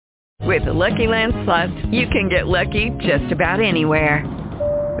With the Lucky Land Slots, you can get lucky just about anywhere.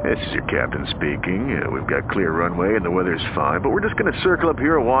 This is your captain speaking. We've got clear runway and the weather's fine, but we're just going to circle up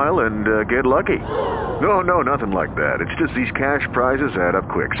here a while and get lucky. No, nothing like that. It's just these cash prizes add up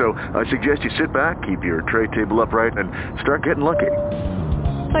quick. So I suggest you sit back, keep your tray table upright, and start getting lucky.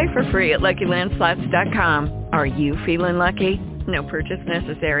 Play for free at LuckyLandSlots.com. Are you feeling lucky? No purchase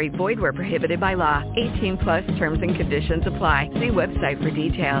necessary. Void where prohibited by law. 18 plus terms and conditions apply. See website for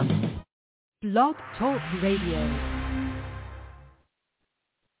details. Blog Talk Radio.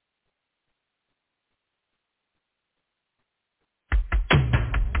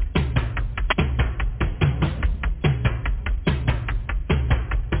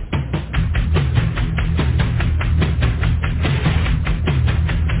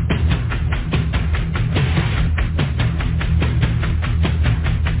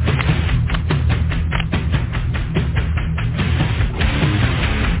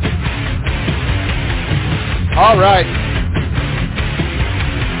 All right.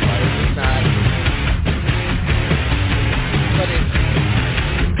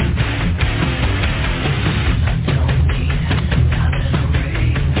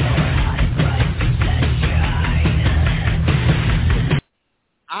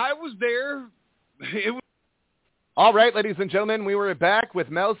 I was there. All right, ladies and gentlemen, we were back with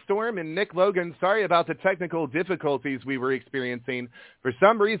Mel Storm and Nick Logan. Sorry about the technical difficulties we were experiencing. For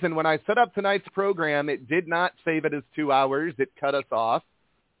some reason, when I set up tonight's program, it did not save it as 2 hours. It cut us off.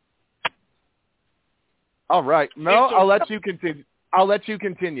 All right, Mel, I'll let you continue. Like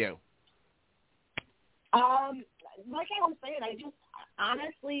I was saying, I just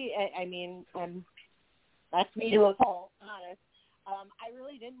honestly, I mean, that's me to a fault, honest. I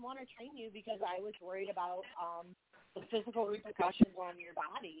really didn't want to train you because I was worried about the physical repercussions on your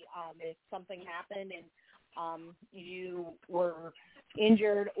body. If something happened and you were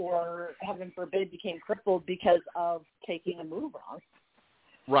injured or, heaven forbid, became crippled because of taking a move wrong.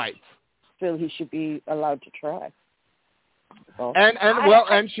 Right. So he should be allowed to try. So, I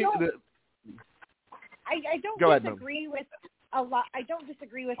don't disagree with a lot. I don't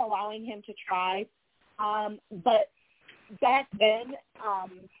disagree with allowing him to try, but back then,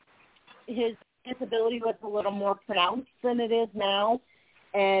 his disability was a little more pronounced than it is now,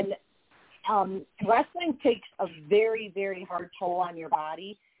 and wrestling takes a very, very hard toll on your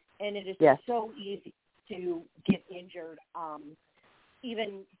body, and it is so easy to get injured,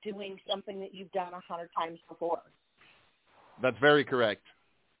 even doing something that you've done 100 times before. That's very correct.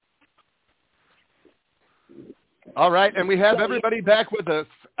 All right, and we have everybody back with us.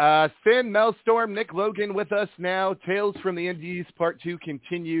 Finn, Mel Storm, Nick Logan with us now. Tales from the Indies Part 2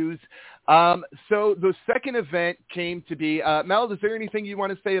 continues. So the second event came to be, Mel, is there anything you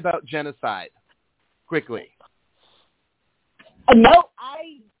want to say about Genocide? Quickly. No,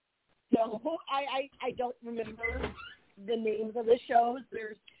 I don't. I don't remember the names of the shows.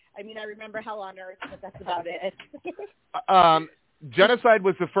 I remember Hell on Earth, but that's about it. Genocide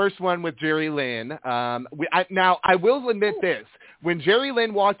was the first one with Jerry Lynn. Now, I will admit this. When Jerry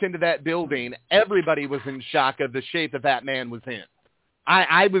Lynn walked into that building, everybody was in shock of the shape that man was in.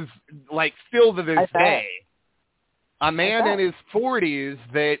 I was, like, still to this day. A man in his 40s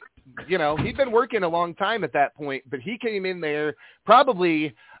that, he'd been working a long time at that point, but he came in there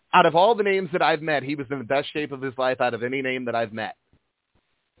probably, out of all the names that I've met, he was in the best shape of his life out of any name that I've met.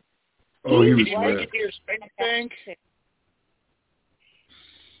 Oh, he was make it to your spank bank?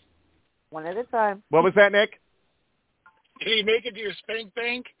 One at a time. What was that, Nick? Did he make it to your spank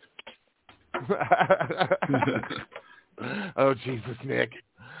bank? Oh, Jesus, Nick.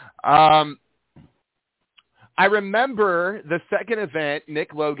 I remember the second event,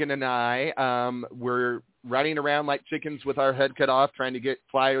 Nick Logan and I were running around like chickens with our head cut off, trying to get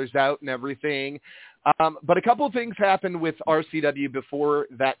flyers out and everything. But a couple of things happened with RCW before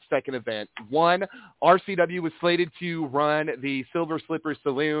that second event. One, RCW was slated to run the Silver Slipper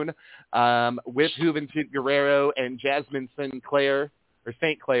Saloon with Juventud Guerrero and Jasmine Sinclair, or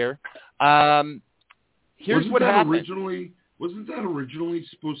St. Clair. Here's what happened. Wasn't that originally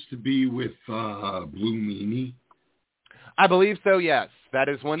supposed to be with Blue Meanie? I believe so, yes. That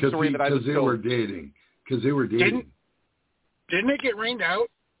is one story that I was told. Because they were dating. Didn't it get rained out?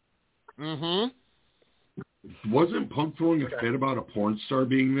 Mm-hmm. Wasn't Punk throwing a fit about a porn star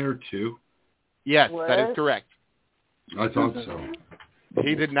being there, too? Yes, that is correct. I thought so.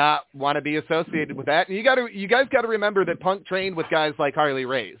 He did not want to be associated with that. And you guys got to remember that Punk trained with guys like Harley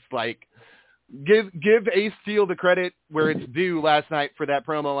Race. Like, give Ace Steel the credit where it's due last night for that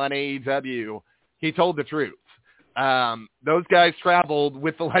promo on AEW. He told the truth. Those guys traveled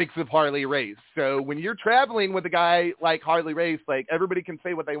with the likes of Harley Race. So when you're traveling with a guy like Harley Race, like everybody can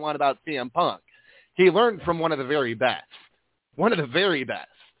say what they want about CM Punk. He learned from one of the very best. One of the very best.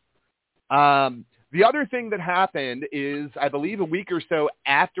 The other thing that happened is, I believe a week or so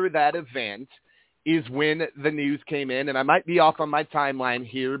after that event is when the news came in, and I might be off on my timeline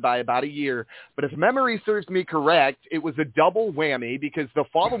here by about a year, but if memory serves me correct, it was a double whammy because the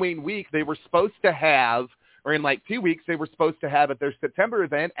following week they were supposed to have, or in like 2 weeks, they were supposed to have at their September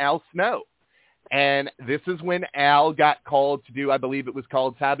event, Al Snow. And this is when Al got called to do, I believe it was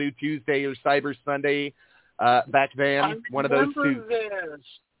called Taboo Tuesday or Cyber Sunday back then. One of those two.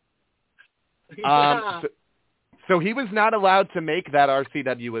 Yeah. So he was not allowed to make that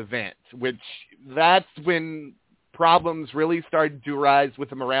RCW event, which that's when problems really started to arise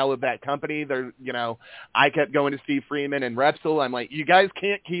with the morale of that company. I kept going to Steve Freeman and Repsol. I'm like, you guys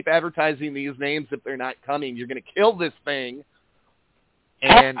can't keep advertising these names if they're not coming. You're going to kill this thing.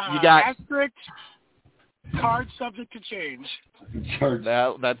 And you got asterisk, card subject to change.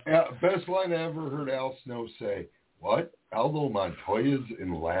 That's best line I ever heard Al Snow say. What? Aldo Montoya's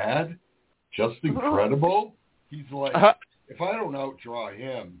in Lad? Just incredible? He's like, if I don't outdraw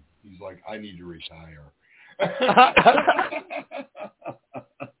him, he's like, I need to retire.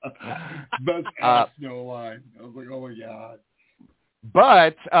 Best Al Snow line. I was like, oh my God.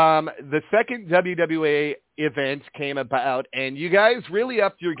 But the second WWA event came about, and you guys really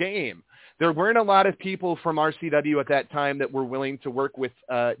upped your game. There weren't a lot of people from RCW at that time that were willing to work with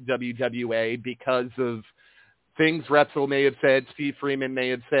WWA because of things Repsol may have said, Steve Freeman may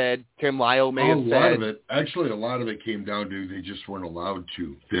have said, Tim Lyle may have said. A lot of it came down to they just weren't allowed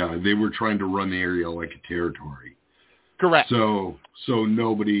to. Yeah, they were trying to run the area like a territory. Correct. So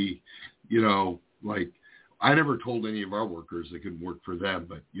nobody, I never told any of our workers they couldn't work for them,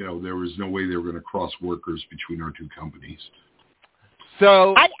 but, there was no way they were going to cross workers between our two companies.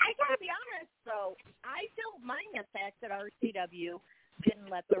 So I got to be honest, though. I don't mind the fact that RCW didn't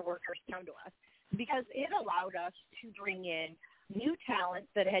let their workers come to us because it allowed us to bring in new talent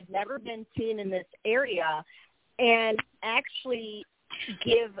that had never been seen in this area and actually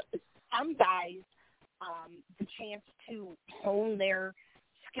give some guys the chance to hone their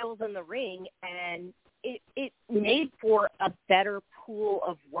skills in the ring, and it made for a better pool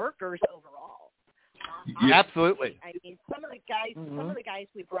of workers overall. Absolutely. I mean, some of the guys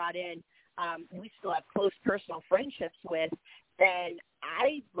we brought in, we still have close personal friendships with, and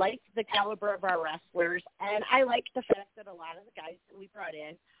I liked the caliber of our wrestlers, and I liked the fact that a lot of the guys that we brought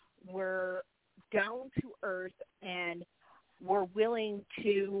in were down to earth and were willing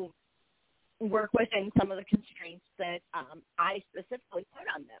to work within some of the constraints that I specifically put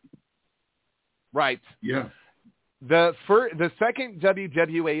on them. Right. Yeah. The second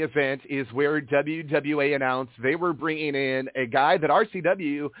WWA event is where WWA announced they were bringing in a guy that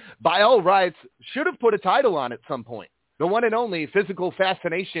RCW, by all rights, should have put a title on at some point. The one and only Physical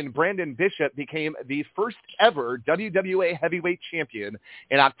Fascination Brandon Bishop became the first ever WWA heavyweight champion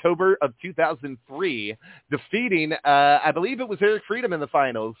in October of 2003, defeating, I believe it was Eric Freedom in the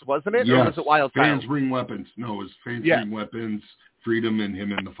finals, wasn't it? Yes. Or was it Wild Child? Fans Bring Weapons. No, it was Fans Bring Weapons, Freedom, and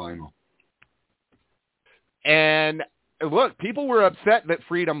him in the final. And look, people were upset that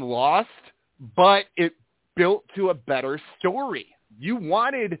Freedom lost, but it built to a better story. You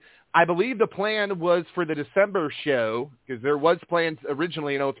wanted, I believe the plan was for the December show, because there was plans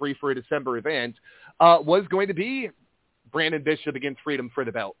originally in 2003 for a December event, was going to be Brandon Bishop against Freedom for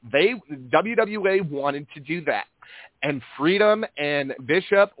the belt. WWA wanted to do that. And Freedom and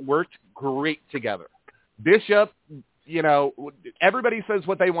Bishop worked great together. Bishop, everybody says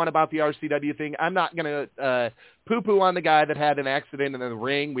what they want about the RCW thing. I'm not going to poo-poo on the guy that had an accident in the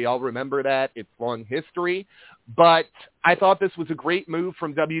ring. We all remember that. It's long history. But I thought this was a great move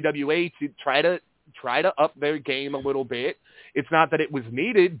from WWA to try to up their game a little bit. It's not that it was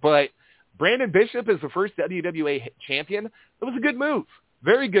needed, but Brandon Bishop is the first WWA champion. It was a good move.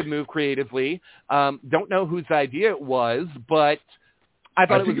 Very good move creatively. Don't know whose idea it was, but I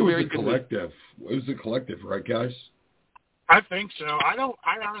thought it was a very good collective. It was a collective, right, guys? I think so. I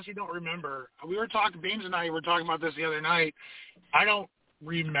honestly don't remember. Beans and I were talking about this the other night. I don't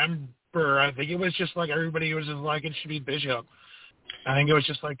remember. I think it was just like everybody was just like, it should be Bishop. I think it was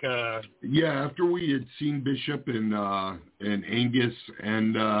just like Yeah, after we had seen Bishop and Angus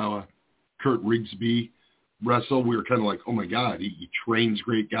and Kurt Rigsby wrestle, we were kind of like, oh my God, he trains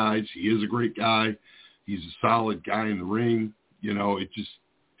great guys. He is a great guy. He's a solid guy in the ring. It just.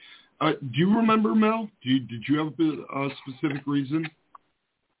 Do you remember, Mel? Did you have a specific reason?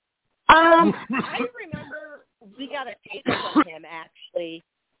 I remember we got a tape from him, actually,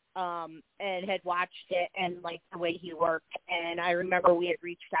 and had watched it and liked the way he worked. And I remember we had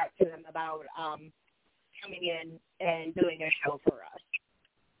reached out to him about coming in and doing a show for us.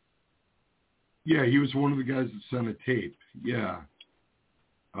 Yeah, he was one of the guys that sent a tape. Yeah.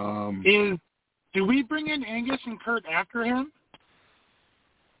 Do we bring in Angus and Kurt after him?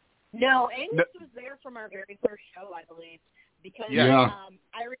 No, Angus was there from our very first show, I believe, because Yeah.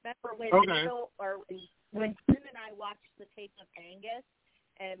 I remember when when Tim and I watched the tape of Angus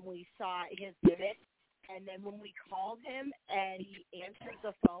and we saw his gimmick, and then when we called him and he answered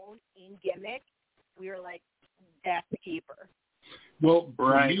the phone in gimmick, we were like, that's the keeper. Well,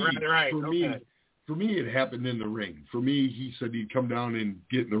 for me, it happened in the ring. For me, he said he'd come down and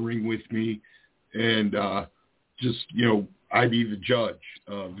get in the ring with me, and just, I'd be the judge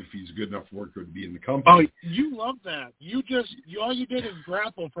of if he's good enough worker to be in the company. Oh, you love that. All you did is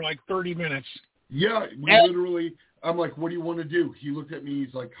grapple for like 30 minutes. Yeah, literally, I'm like, what do you want to do? He looked at me,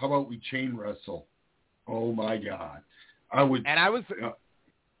 he's like, how about we chain wrestle? Oh, my God. I was there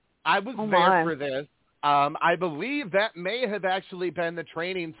for this. I believe that may have actually been the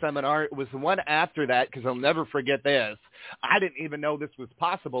training seminar. It was the one after that, because I'll never forget this. I didn't even know this was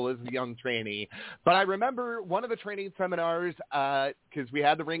possible as a young trainee. But I remember one of the training seminars, because we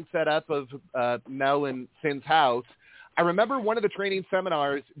had the ring set up of Mel and Finn's house. I remember one of the training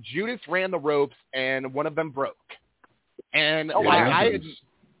seminars, Judas ran the ropes, and one of them broke. And I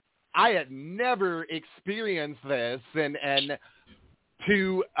had never experienced this, and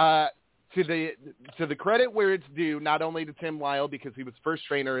to the credit where it's due, not only to Tim Lyle, because he was first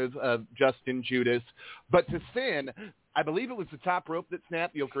trainer of Justin Judas, but to Finn, I believe it was the top rope that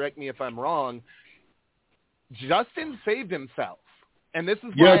snapped. You'll correct me if I'm wrong. Justin saved himself. And this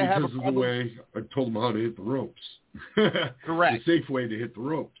is why I have a problem. Because of the way I told him how to hit the ropes. Correct. The safe way to hit the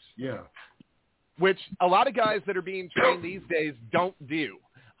ropes, yeah. Which a lot of guys that are being trained these days don't do.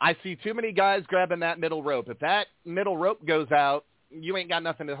 I see too many guys grabbing that middle rope. If that middle rope goes out, you ain't got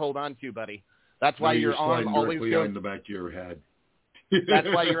nothing to hold on to, buddy. That's why your arm always goes on the back of your head. That's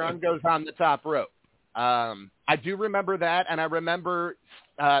why your arm goes on the top rope. I do remember that, and I remember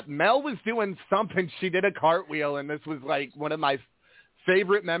Mel was doing something. She did a cartwheel, and this was like one of my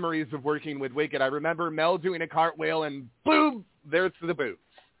favorite memories of working with Wicked. I remember Mel doing a cartwheel, and boom, there's the boots.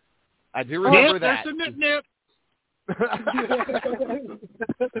 I do remember that. That's a nip-nip.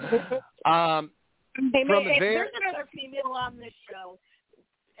 Hey, man, if there's another female on this show,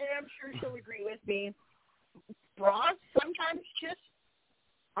 and I'm sure she'll agree with me, bras sometimes just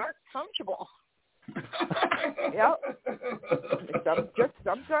aren't comfortable. Yep. Just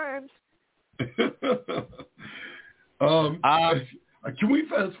sometimes. Can we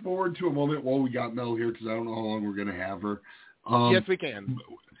fast forward to a moment while we got Mel here, because I don't know how long we're going to have her. Yes, we can.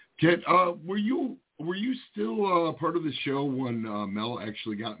 Were you still part of the show when Mel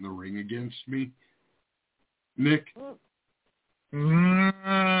actually got in the ring against me, Nick? Do you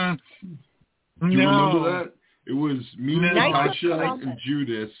remember that? It was me, Natasha, and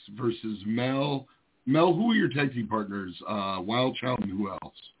Judas versus Mel. Mel, who were your tag team partners? Wild Child and who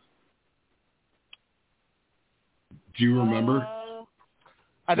else? Do you remember?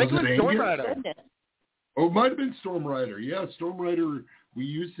 I think it was Storm Rider. Oh, it might have been Storm Rider. Yeah, Storm Rider. We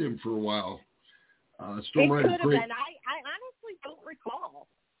used him for a while. Storm Rider, could have been. I honestly don't recall.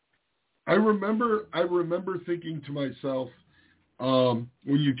 I remember thinking to myself, when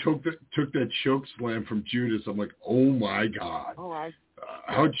you took that choke slam from Judas, I'm like, oh my God. Oh,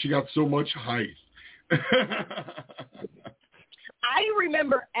 how'd she got so much height? I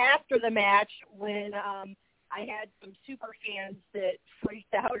remember after the match when I had some super fans that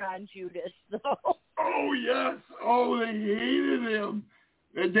freaked out on Judas, though. Oh, yes. Oh, they hated him.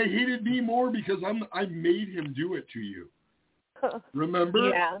 They hated me more because I made him do it to you. Remember?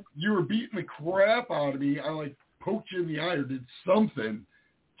 Yeah. You were beating the crap out of me. I poked you in the eye or did something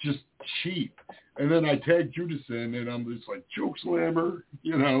just cheap. And then I tagged Judas in, and I'm just like, choke slammer,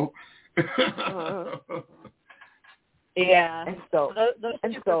 Yeah. And so those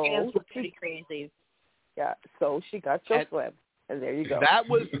super fans were pretty crazy. Yeah. So she got choke slammed. And there you go. That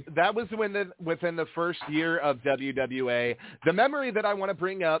was within the first year of WWA. The memory that I want to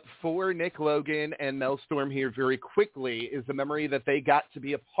bring up for Nick Logan and Mel Storm here very quickly is the memory that they got to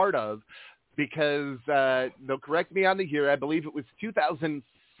be a part of, because they'll correct me on the year. I believe it was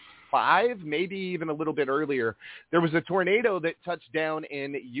 2005, maybe even a little bit earlier. There was a tornado that touched down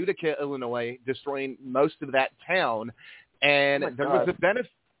in Utica, Illinois, destroying most of that town, and there was a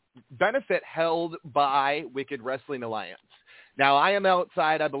benefit held by Wicked Wrestling Alliance. Now, I am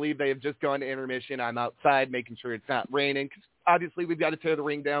outside. I believe they have just gone to intermission. I'm outside making sure it's not raining, because obviously we've got to tear the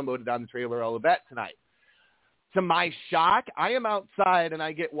ring down, load it on the trailer, all of that tonight. to my shock, I am outside and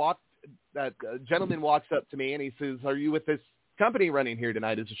I get that gentleman walks up to me and he says, "Are you with this company running here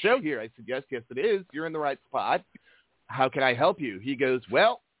tonight? Is a show here?" I said, yes, it is. You're in the right spot. How can I help you? He goes,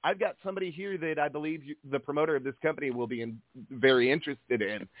 "Well, I've got somebody here that I believe the promoter of this company will be very interested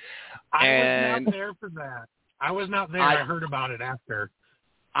in." I was not there for that. I was not there. I heard about it after.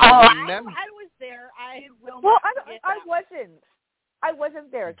 I was there. I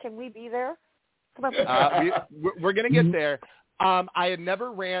wasn't there. Can we be there? Come on. We're going to get there. I had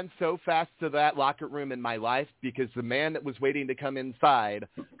never ran so fast to that locker room in my life because the man that was waiting to come inside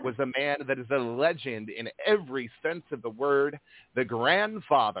was a man that is a legend in every sense of the word, the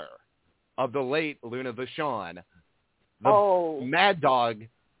grandfather of the late Luna Vachon, Mad Dog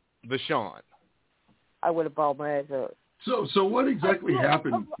Vachon. I would have bawled my eyes out. So what exactly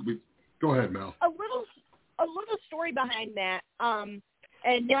happened? Go ahead, Mel. A little story behind that,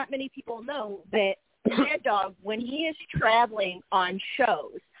 and not many people know that Mad Dog, when he is traveling on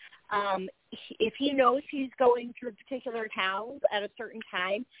shows, if he knows he's going through particular towns at a certain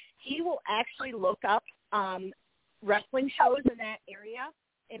time, he will actually look up wrestling shows in that area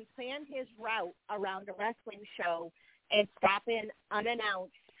and plan his route around a wrestling show and stop in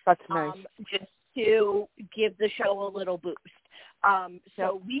unannounced. That's nice. Just to give the show a little boost.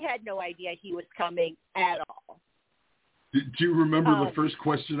 So we had no idea he was coming at all. Do you remember the first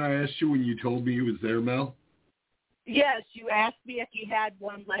question I asked you when you told me he was there, Mel? Yes, you asked me if he had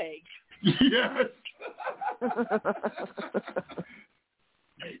one leg. Yes.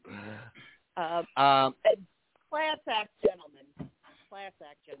 Class act gentleman.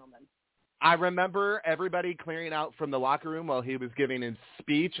 I remember everybody clearing out from the locker room while he was giving his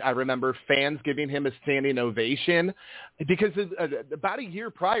speech. I remember fans giving him a standing ovation because about a year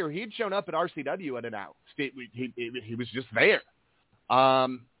prior, he'd shown up at RCW unannounced. He was just there.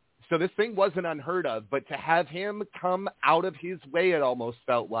 So this thing wasn't unheard of, but to have him come out of his way, it almost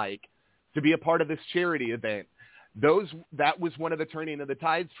felt like, to be a part of this charity event, that was one of the turning of the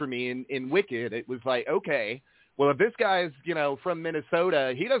tides for me in Wicked. It was like, okay, well, if this guy's, from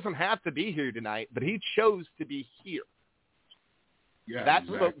Minnesota, he doesn't have to be here tonight, but he chose to be here. Yeah, that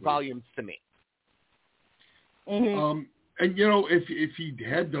exactly. spoke volumes to me. Mm-hmm. And, if he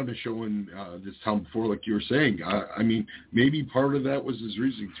had done a show in this town before, like you were saying, I mean, maybe part of that was his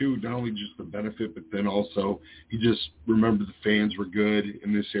reasoning, too, not only just the benefit, but then also he just remembered the fans were good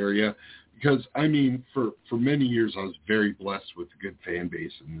in this area. Because, I mean, for many years, I was very blessed with a good fan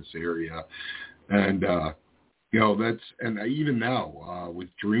base in this area. And, even now with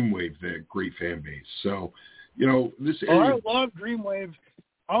Dreamwave, the great fan base. So, this area. I love Dreamwave.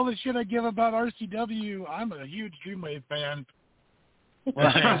 All the shit I give about RCW, I'm a huge Dreamwave fan.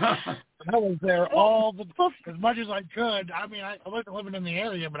 I was there as much as I could. I mean, I wasn't living in the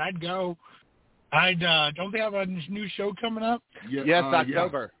area, but I'd go. Don't they have a new show coming up? Yeah, yes,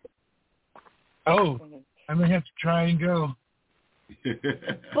 October. Yeah. Oh, I may have to try and go.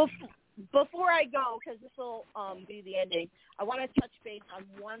 Before I go, because this will be the ending, I want to touch base on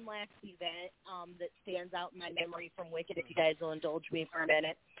one last event that stands out in my memory from Wicked, if you guys will indulge me for a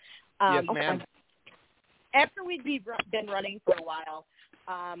minute. Yes, ma'am. After we'd been running for a while,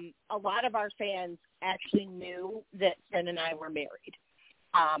 a lot of our fans actually knew that Finn and I were married.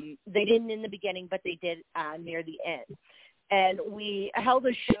 They didn't in the beginning, but they did near the end. And we held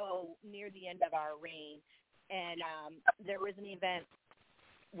a show near the end of our reign, and there was an event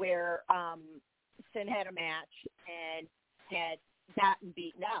where Sin had a match and had gotten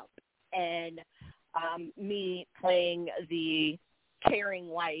beaten up. And me playing the caring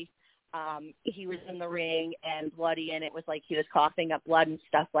wife, he was in the ring and bloody, and it was like he was coughing up blood and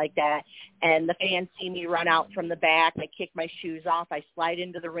stuff like that. And the fans see me run out from the back. I kick my shoes off. I slide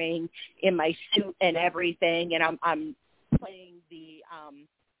into the ring in my suit and everything, and I'm playing the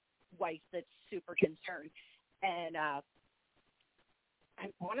wife that's super concerned. And I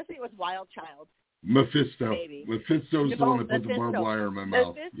want to say it was Wild Child. Mephisto. Maybe. Mephisto's the one that put the barbed wire in my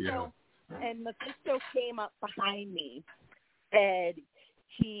mouth. Yeah. And Mephisto came up behind me, and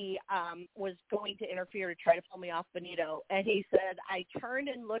he was going to interfere to try to pull me off Benito. And he said, I turned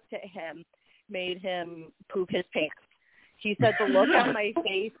and looked at him, made him poop his pants. He said the look on my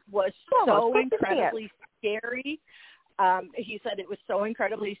face was so incredibly scary. He said it was so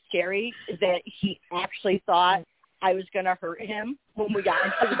incredibly scary that he actually thought I was going to hurt him when we got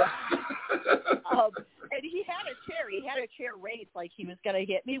into the and he had a chair. He had a chair raised like he was going to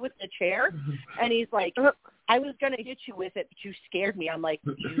hit me with the chair. And he's like, I was going to hit you with it, but you scared me. I'm like,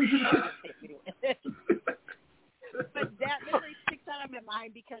 you shouldn't hit me with it. But that really sticks out of my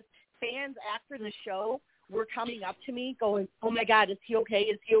mind because fans after the show were coming up to me going, "Oh my God, is he okay?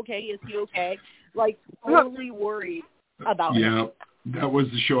 Is he okay? Is he okay?" Like totally worried about him. Yeah, that was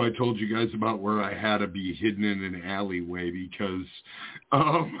the show I told you guys about where I had to be hidden in an alleyway because,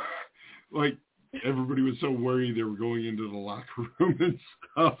 like, everybody was so worried they were going into the locker room and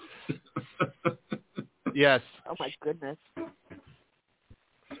stuff. Yes. Oh my goodness.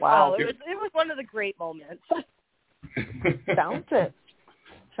 Wow. It was one of the great moments. Sounds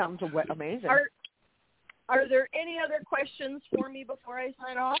amazing. Are there any other questions for me before I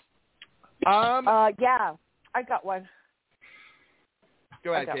sign off? Yeah, I got one.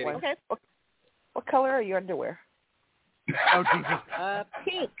 Go ahead, Katie. Okay. What color are your underwear? Oh, Jesus.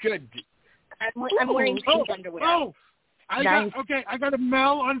 Pink. Good. I'm wearing pink underwear. Oh, I got a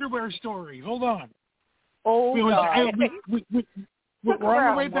Mel underwear story. Hold on. Oh, we're on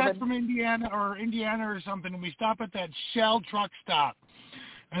the way back woman. from Indiana or something, and we stop at that Shell truck stop.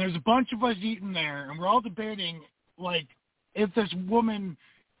 And there's a bunch of us eating there, and we're all debating, like, if this woman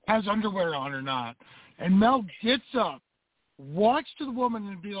has underwear on or not. And Mel gets up, walks to the woman,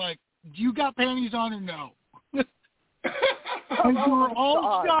 and be like, "Do you got panties on or no?" And we were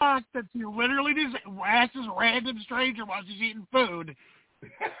all shocked that she literally just asked this random stranger while she's eating food,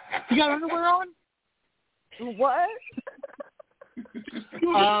 "You got underwear on?" What?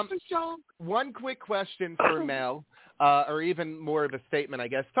 One quick question for Mel, or even more of a statement, I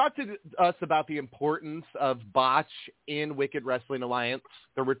guess. Talk to us about the importance of botch in Wicked Wrestling Alliance.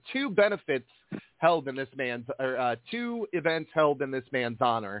 There were two benefits held in this man's, or two events held in this man's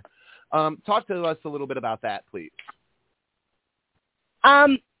honor. Talk to us a little bit about that, please.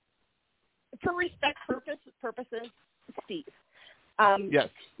 For respect purposes, Steve. Yes.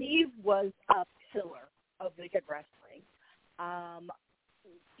 Steve was a pillar of Wicked Wrestling.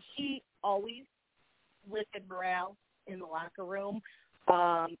 He always lifted morale in the locker room.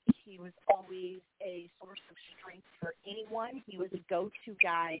 He was always a source of strength for anyone. He was a go-to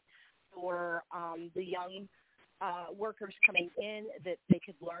guy for the young workers coming in that they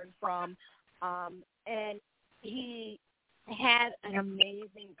could learn from. And he had an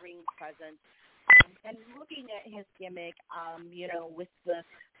amazing ring presence. And looking at his gimmick, with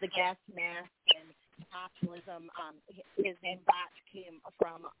the gas mask and botulism, his name Botch came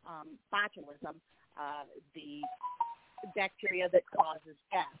from botulism, the bacteria that causes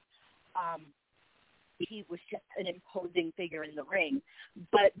death. He was just an imposing figure in the ring.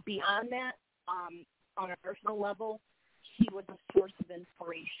 But beyond that, on a personal level, he was a source of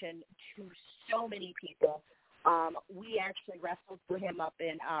inspiration to so many people. We actually wrestled for him up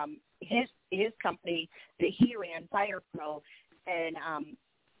in his company that he ran, Fire Pro, and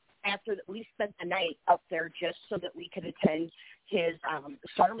after that, we spent the night up there just so that we could attend his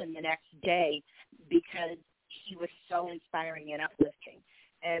sermon the next day because he was so inspiring and uplifting.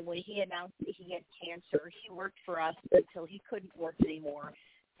 And when he announced that he had cancer, he worked for us until he couldn't work anymore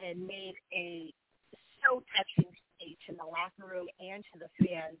and made a so touching speech in the locker room and to the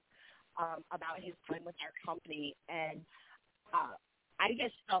fans about his time with our company. And I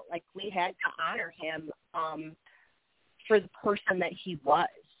just felt like we had to honor him for the person that he was.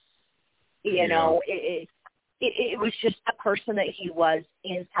 You know, it was just the person that he was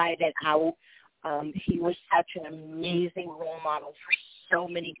inside and out. He was such an amazing role model for so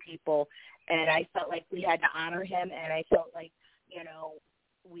many people, and I felt like we had to honor him, and I felt like,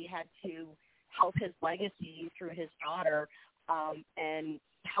 we had to help his legacy through his daughter and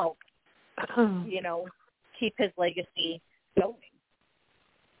help, keep his legacy going.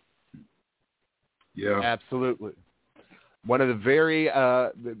 Yeah. Absolutely. One of the very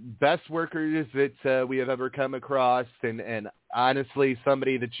the best workers that we have ever come across, and honestly,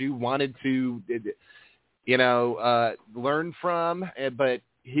 somebody that you wanted to, learn from, but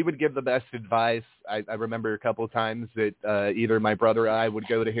he would give the best advice. I remember a couple of times that either my brother or I would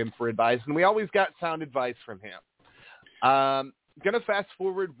go to him for advice, and we always got sound advice from him. Going to fast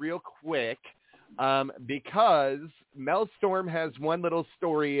forward real quick because Mel Storm has one little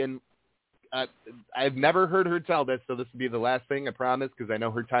story, and I've never heard her tell this, so this will be the last thing, I promise, because I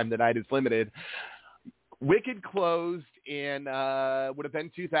know her time tonight is limited. Wicked closed in, would have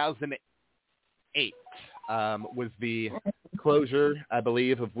been 2008, was the closure, I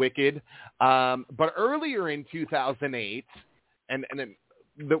believe, of Wicked. But earlier in 2008, and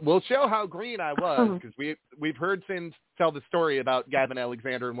we'll show how green I was, because we've heard Finn tell the story about Gavin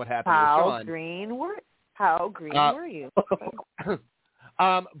Alexander and what happened with Sean. How green were you?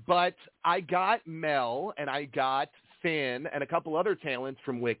 But I got Mel and I got Finn and a couple other talents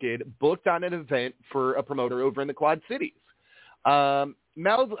from Wicked booked on an event for a promoter over in the Quad Cities.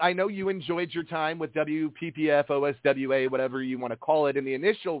 Mel, I know you enjoyed your time with WPPF, OSWA, whatever you want to call it, in the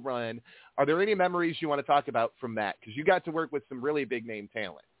initial run. Are there any memories you want to talk about from that? Because you got to work with some really big-name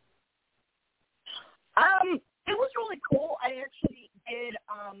talent. It was really cool. I actually did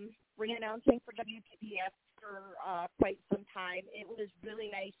ring announcing for WPPF for quite some time. It was really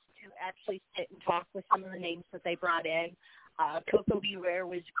nice to actually sit and talk with some of the names that they brought in. Coco Beware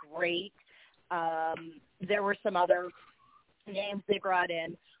was great. There were some other names they brought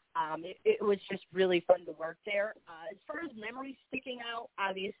in. It was just really fun to work there. As far as memories sticking out,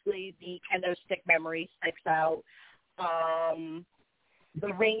 obviously the kendo stick memory sticks out.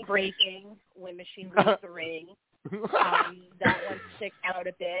 The ring breaking when Machine leaves the ring, that one sticks out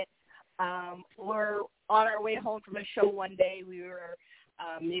a bit. We're on our way home from a show one day. We were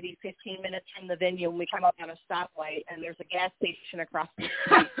maybe 15 minutes from the venue, and we come up on a stoplight, and there's a gas station across the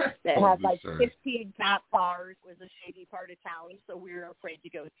street that had like 15 cop cars. It was a shady part of town, so we were afraid to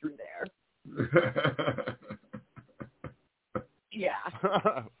go through there. Yeah.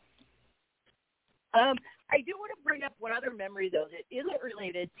 I do want to bring up one other memory, though, that isn't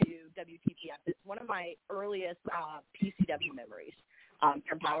related to WPPF. It's one of my earliest PCW memories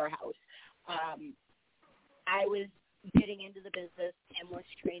from Powerhouse. I was getting into the business. Tim was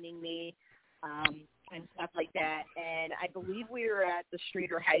training me and stuff like that. And I believe we were at the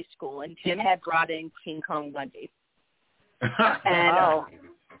Streeter High School, and Tim had brought in King Kong Bundy. And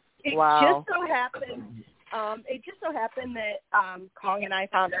it just so happened that Kong and I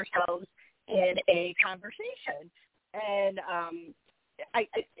found ourselves in a conversation, and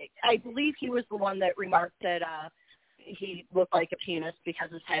I believe he was the one that remarked that he looked like a penis because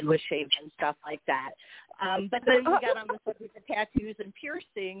his head was shaved and stuff like that. But then we got on the subject of tattoos and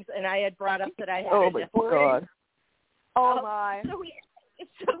piercings, and I had brought up that I had a nipple ring. Oh my! So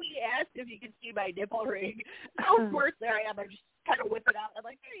he asked if he could see my nipple ring. Of course, there I am. I just kind of whip it out. I'm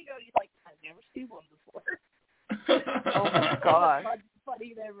like, there you go. He's like, I've never seen one before. Oh my God!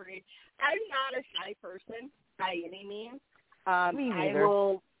 Funny memory. I'm not a shy person by any means. Me neither.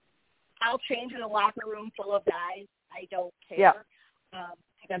 I'll change in a locker room full of guys. I don't care. Yeah.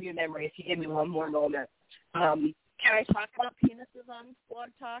 PW memory, if you give me one more moment. Can I talk about penises on Blog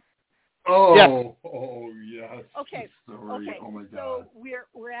Talk? Oh, yes. Oh, yes. Okay. Story. Okay. Oh my God. So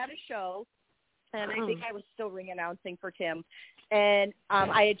we're at a show, and I think I was still ring announcing for Tim. And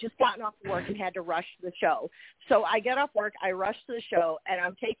I had just gotten off work and had to rush to the show. So I get off work, I rush to the show, and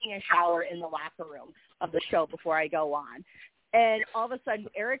I'm taking a shower in the locker room of the show before I go on. And all of a sudden,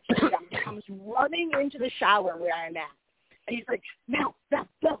 Eric comes running into the shower where I'm at. And he's like, Mel,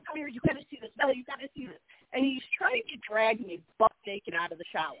 come here, you got to see this. Mel, you got to see this. And he's trying to drag me butt naked out of the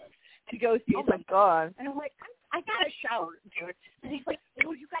shower to go see something. Oh, my God. And I'm like, I got a shower, dude. And he's like,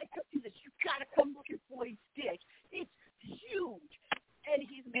 oh, you got to come see this. You got to come look at Floyd's dick. It's huge. And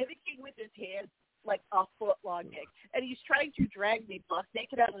he's mimicking with his hands like a foot-long dick. And he's trying to drag me butt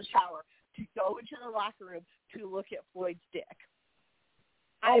naked out of the shower to go into the locker room to look at Floyd's dick.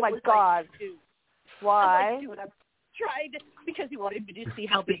 Oh, my God. Like, dude. Why? I'm like, dude, I'm trying to, because he wanted me to see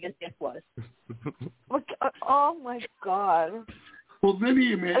how big his dick was. Oh, my God. Well, then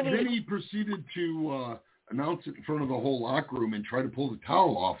he proceeded to announce it in front of the whole locker room and try to pull the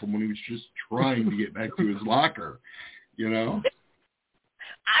towel off him when he was just trying to get back to his locker, you know?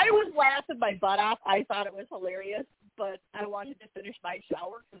 I was laughing my butt off. I thought it was hilarious, but I wanted to finish my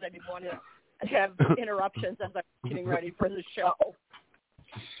shower because I didn't want to have interruptions as I was getting ready for the show.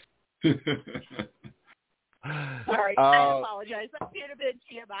 Sorry, I apologize. That could have been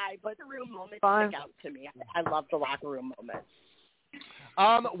TMI, but the room moments stick out to me. I love the locker room moments.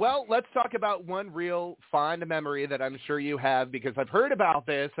 Well, let's talk about one real fond memory that I'm sure you have, because I've heard about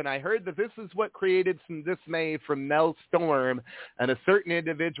this, and I heard that this is what created some dismay from Mel Storm and a certain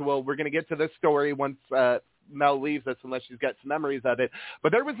individual. We're going to get to this story once Mel leaves us, unless she's got some memories of it.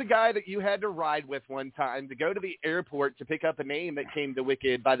 But there was a guy that you had to ride with one time to go to the airport to pick up a name that came to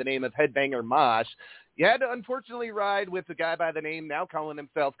Wicked by the name of Headbanger Mosh. You had to unfortunately ride with a guy by the name, now calling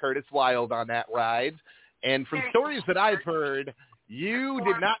himself Curtis Wilde, on that ride. And from stories that I've heard, you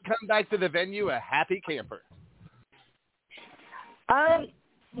did not come back to the venue a happy camper.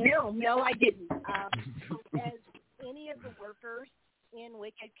 No, I didn't. As any of the workers in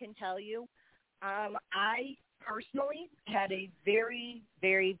Wicked can tell you, I personally had a very,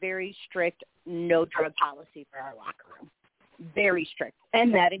 very, very strict no drug policy for our locker room. Very strict.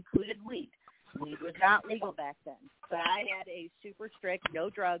 And that included weed. Weed was not legal back then. But I had a super strict no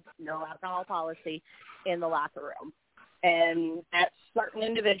drugs, no alcohol policy in the locker room. And that certain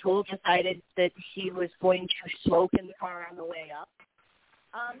individual decided that he was going to smoke in the car on the way up.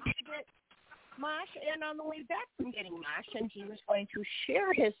 To get Mosh, and on the way back from getting Mosh, and he was going to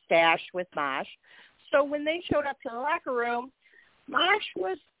share his stash with Mosh. So when they showed up to the locker room, Mosh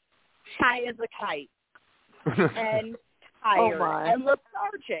was high as a kite and tired and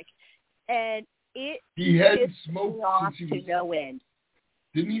lethargic, and he hadn't smoked off since he was to no end.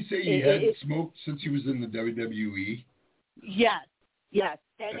 Didn't he say he hadn't smoked since he was in the WWE? Yes,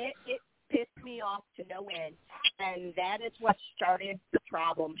 and it pissed me off to no end, and that is what started the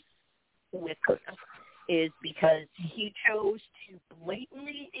problem with Chris, is because he chose to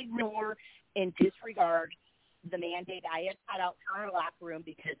blatantly ignore and disregard the mandate I had put out for our locker room,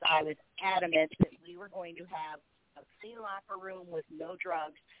 because I was adamant that we were going to have a clean locker room with no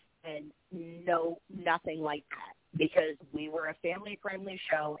drugs and nothing like that, because we were a family-friendly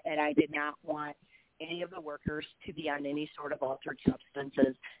show, and I did not want any of the workers to be on any sort of altered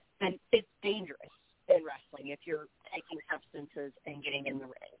substances. And it's dangerous in wrestling if you're taking substances and getting in the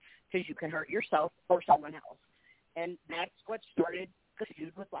ring, because you can hurt yourself or someone else. And that's what started the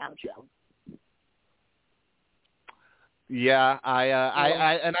feud with Loud Joe. Yeah,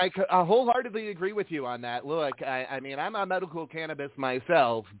 I wholeheartedly agree with you on that. Look, I mean, I'm on medical cannabis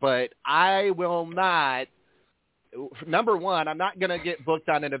myself, but I will not. Number one, I'm not going to get booked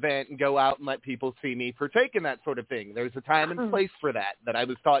on an event and go out and let people see me partake in that sort of thing. There's a time and place for that I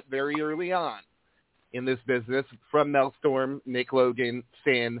was taught very early on in this business from Mel Storm, Nick Logan,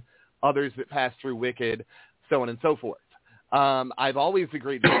 Sin, others that passed through Wicked, so on and so forth. I've always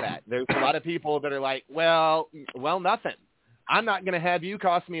agreed with that. There's a lot of people that are like, well, nothing. I'm not going to have you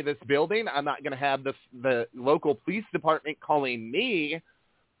cost me this building. I'm not going to have the local police department calling me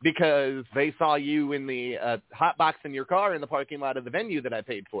because they saw you in the hot box in your car in the parking lot of the venue that I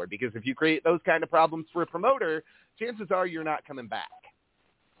paid for. Because if you create those kind of problems for a promoter, chances are you're not coming back.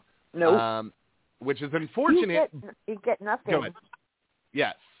 No. Which is unfortunate. You get nothing. Go ahead.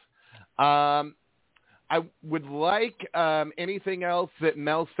 Yes. I would like anything else that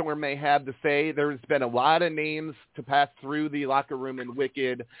Mel Storm may have to say. There's been a lot of names to pass through the locker room in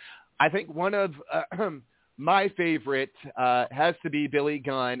Wicked. I think one of my favorite has to be Billy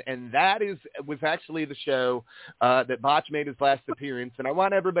Gunn, and that was actually the show that Botch made his last appearance. And I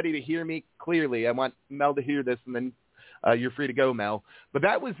want everybody to hear me clearly. I want Mel to hear this, and then you're free to go, Mel. But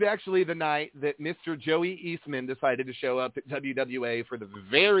that was actually the night that Mr. Joey Eastman decided to show up at WWA for the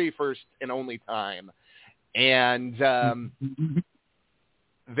very first and only time. And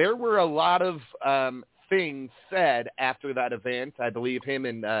there were a lot of things said after that event. I believe him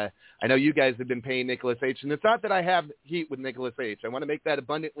and I know you guys have been paying Nicholas H. And it's not that I have heat with Nicholas H. I want to make that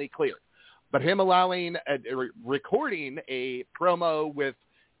abundantly clear. But him allowing recording a promo with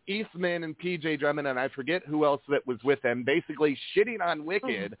Eastman and PJ Drummond, and I forget who else that was with them, basically shitting on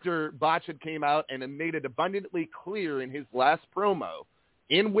Wicked after Botch had came out and made it abundantly clear in his last promo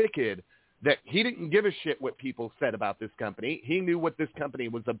in Wicked that he didn't give a shit what people said about this company. He knew what this company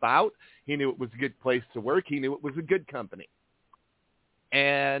was about. He knew it was a good place to work. He knew it was a good company.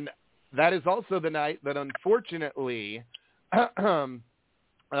 And that is also the night that, unfortunately, Angus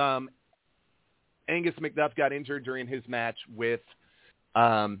McDuff got injured during his match with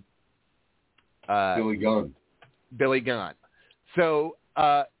Billy Gunn. So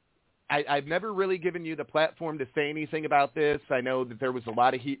I've never really given you the platform to say anything about this. I know that there was a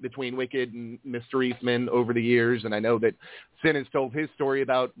lot of heat between Wicked and Mr. Eastman over the years, and I know that Sin has told his story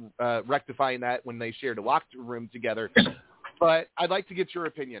about rectifying that when they shared a locker room together. But I'd like to get your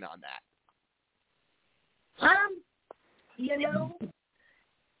opinion on that. You know,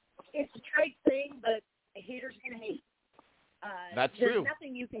 it's a trite thing, but haters can hate. That's true. There's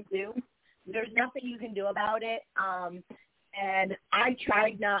nothing you can do. There's nothing you can do about it. And I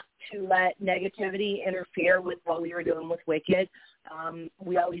tried not to let negativity interfere with what we were doing with Wicked.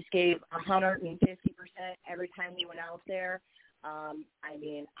 We always gave 150% every time we went out there. I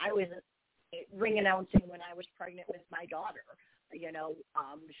mean, I was ring announcing when I was pregnant with my daughter. You know,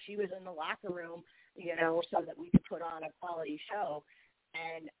 she was in the locker room, you know, so that we could put on a quality show.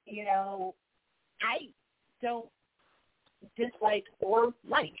 And, you know, I don't dislike or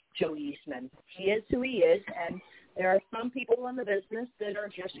like Joe Eastman. He is who he is, and there are some people in the business that are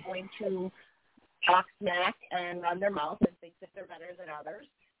just going to talk smack and run their mouth and think that they're better than others.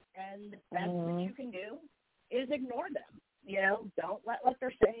 And the best that you can do is ignore them. You know, don't let what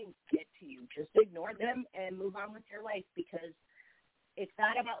they're saying get to you. Just ignore them and move on with your life, because it's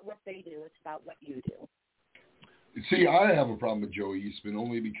not about what they do. It's about what you do. See, I have a problem with Joe Eastman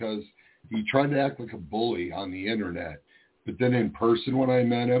only because he tried to act like a bully on the internet. But then in person when I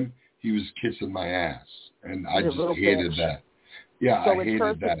met him, he was kissing my ass. And I just hated that. Yeah, so I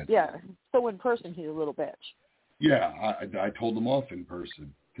hated that. Yeah, so in person he's a little bitch. Yeah, I told him off in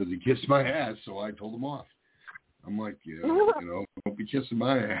person because he kissed my ass, so I told him off. I'm like, don't be kissing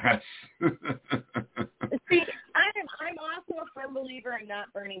my ass. See, I'm also a firm believer in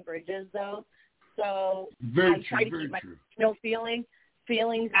not burning bridges, though. So I try to keep my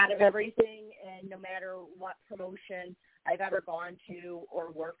feelings out of everything, and no matter what promotion I've ever gone to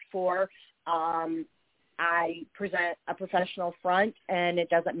or worked for, I present a professional front, and it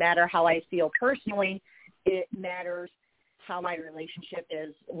doesn't matter how I feel personally. It matters how my relationship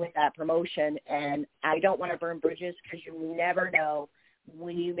is with that promotion, and I don't want to burn bridges because you never know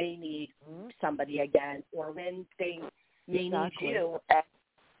when you may need somebody again or when they may need you and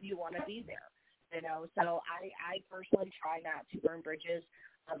you want to be there. So I personally try not to burn bridges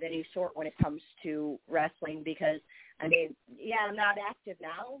of any sort when it comes to wrestling because, I'm not active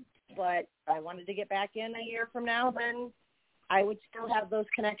now, but if I wanted to get back in a year from now, then I would still have those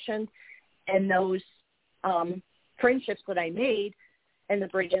connections and those friendships that I made and the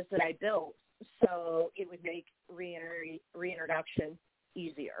bridges that I built. So it would make reintroduction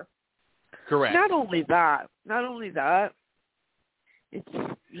easier. Correct. Not only that, it's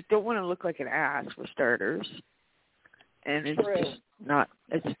you don't want to look like an ass for starters, and it's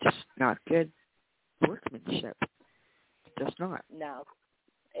just not good workmanship. It's just not. No.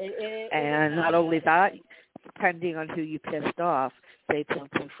 And not only that, depending on who you pissed off, they tell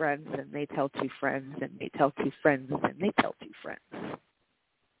two friends, and they tell two friends, and they tell two friends, and they tell two friends.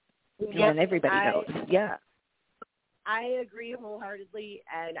 Yep, and everybody knows. Yeah. I agree wholeheartedly,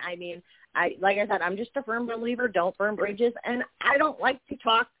 and like I said, I'm just a firm believer, don't burn bridges, and I don't like to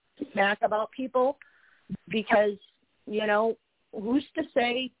talk smack about people because, who's to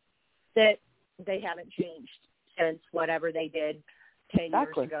say that they haven't changed since whatever they did 10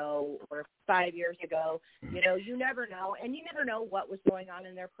 years ago or 5 years ago. You never know, and you never know what was going on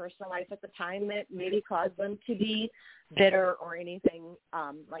in their personal life at the time that maybe caused them to be bitter or anything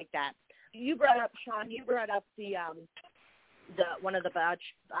like that. You brought up, Sean, the one of the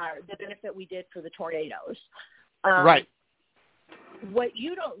the benefit we did for the tornadoes. Right. What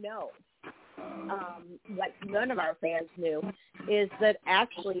you don't know, what none of our fans knew, is that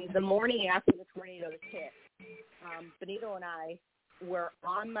actually the morning after the tornadoes hit, Benito and I were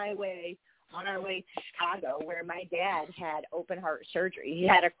on our way to Chicago, where my dad had open heart surgery. He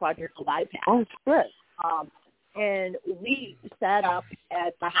had a quadruple bypass. Oh, good. And we sat up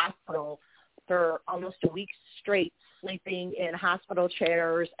at the hospital for almost a week straight, sleeping in hospital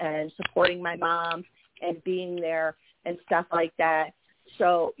chairs and supporting my mom and being there and stuff like that.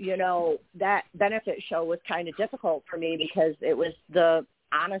 So, that benefit show was kind of difficult for me because it was the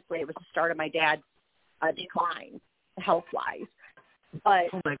start of my dad's decline health-wise. But,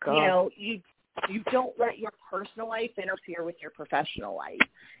 oh my God. You don't let your personal life interfere with your professional life,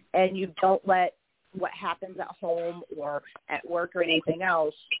 and you don't let what happens at home or at work or anything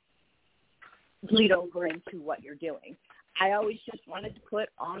else bleed over into what you're doing. I always just wanted to put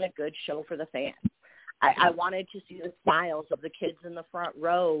on a good show for the fans. I wanted to see the smiles of the kids in the front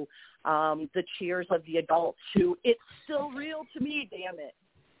row, the cheers of the adults who, it's still real to me, damn it.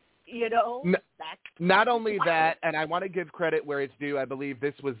 Not only that, and I want to give credit where it's due. I believe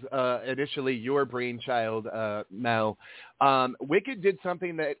this was initially your brainchild, Mel. Wicked did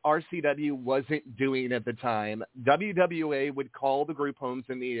something that RCW wasn't doing at the time. WWA would call the group homes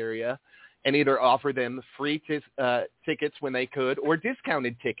in the area and either offer them free tickets when they could or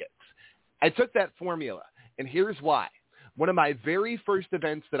discounted tickets. I took that formula, and here's why. One of my very first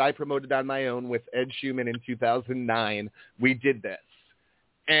events that I promoted on my own with Ed Schumann in 2009, we did this.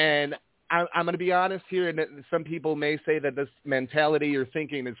 And I'm going to be honest here, and some people may say that this mentality or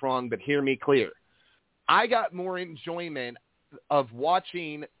thinking is wrong, but hear me clear. I got more enjoyment of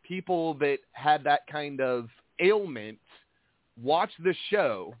watching people that had that kind of ailment watch the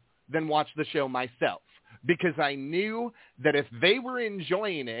show than watch the show myself, because I knew that if they were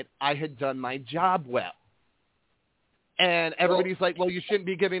enjoying it, I had done my job well. And everybody's like, well, you shouldn't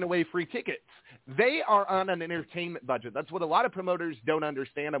be giving away free tickets. They are on an entertainment budget. That's what a lot of promoters don't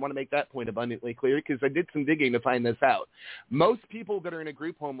understand. I want to make that point abundantly clear because I did some digging to find this out. Most people that are in a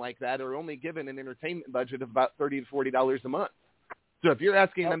group home like that are only given an entertainment budget of about $30 to $40 a month. So if you're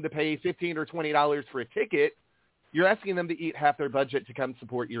asking them to pay $15 or $20 for a ticket, you're asking them to eat half their budget to come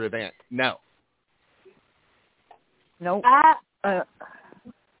support your event. No. Nope. I've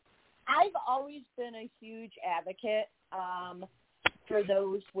always been a huge advocate for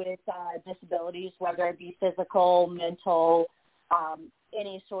those with disabilities, whether it be physical, mental,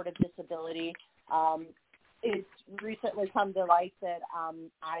 any sort of disability. It's recently come to light that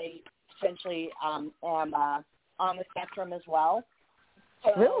I essentially am on the spectrum as well.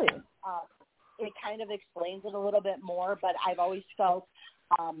 So, really? It kind of explains it a little bit more, but I've always felt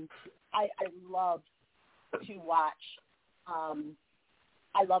I love to watch.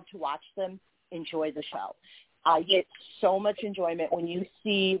 I love to watch them enjoy the show. I get so much enjoyment when you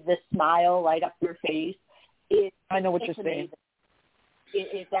see the smile light up their face. I know what you're saying.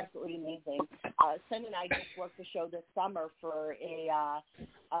 It's absolutely amazing. Sen and I just worked the show this summer for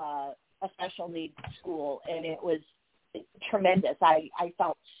a special needs school, and it was tremendous. I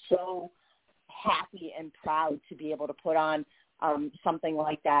felt so happy and proud to be able to put on something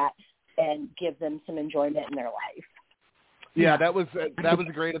like that and give them some enjoyment in their life. Yeah, that was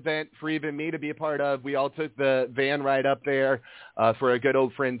a great event for even me to be a part of. We all took the van ride up there for a good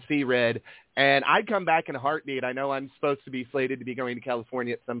old friend, C-Red, and I'd come back in a heartbeat. I know I'm supposed to be slated to be going to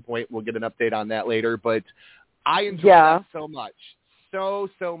California at some point. We'll get an update on that later, but I enjoyed that so much,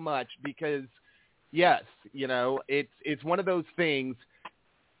 so much because, yes, you know, it's one of those things.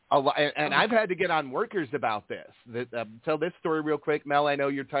 And I've had to get on workers about this. Tell this story real quick. Mel, I know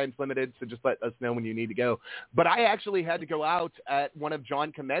your time's limited, so just let us know when you need to go. But I actually had to go out at one of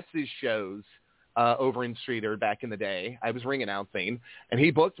John Kometz's shows over in Streeter back in the day. I was ring announcing, and he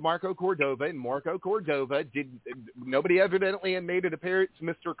booked Marco Cordova, and Marco Cordova nobody evidently had made it apparent to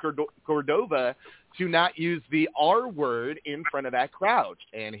Mr. Cordova to not use the R word in front of that crowd.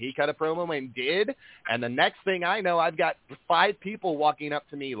 And he cut a promo and did, and the next thing I know, I've got 5 people walking up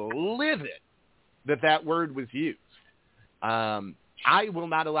to me livid that word was used. I will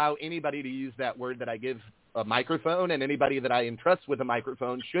not allow anybody to use that word that I give a microphone, and anybody that I entrust with a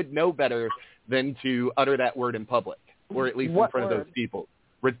microphone should know better than to utter that word in public, or at least in front of those people.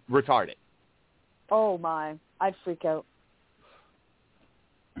 Retarded. Oh, my. I'd freak out.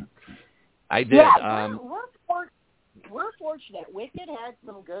 I did. Yeah, we're fortunate. Wicked had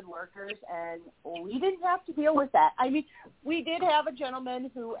some good workers, and we didn't have to deal with that. I mean, we did have a gentleman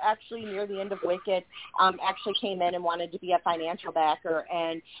who actually, near the end of Wicked, actually came in and wanted to be a financial backer,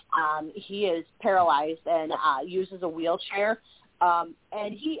 and he is paralyzed and uses a wheelchair.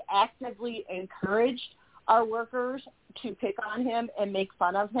 And he actively encouraged our workers to pick on him and make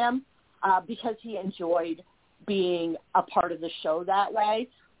fun of him because he enjoyed being a part of the show that way.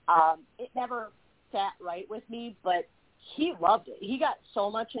 It never sat right with me, but he loved it. He got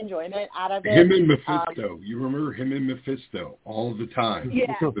so much enjoyment out of it. Him and Mephisto. You remember him and Mephisto all the time.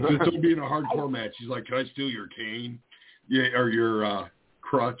 Yeah. Mephisto would be in a hardcore match. He's like, can I steal your cane? Yeah, or your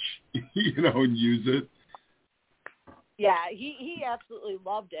crutch, you know, and use it. Yeah, he absolutely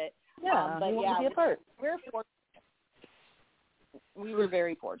loved it. Yeah, but he wanted yeah, to be a part. We were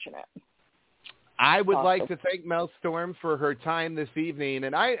very fortunate. I would like to thank Mel Storm for her time this evening,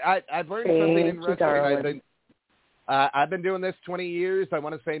 and I've learned something in wrestling. I've been doing this 20 years. I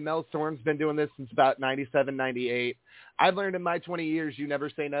want to say Mel Storm's been doing this since about 97, 98. I've learned in my 20 years you never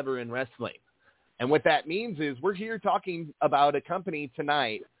say never in wrestling. And what that means is we're here talking about a company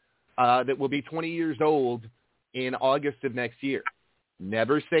tonight that will be 20 years old in August of next year.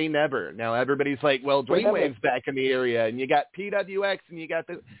 Never say never. Now, everybody's like, well, Dreamwave's back in the area, and you got PWX, and you got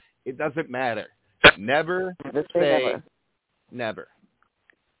this. It doesn't matter. Never say never.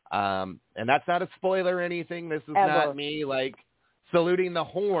 And that's not a spoiler or anything. This is not me, like, saluting the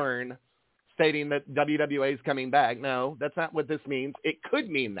horn, stating that WWA is coming back. No, that's not what this means. It could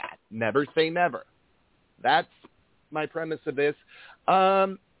mean that. Never say never. That's my premise of this.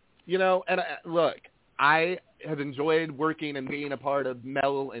 You know, and look, I have enjoyed working and being a part of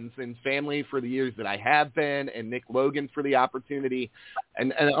Mel and family for the years that I have been, and Nick Logan for the opportunity.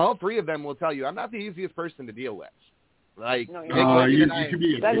 And all 3 of them will tell you I'm not the easiest person to deal with. Like, no, Nick Logan and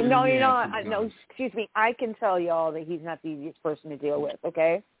I, no, excuse me. I can tell y'all that he's not the easiest person to deal with,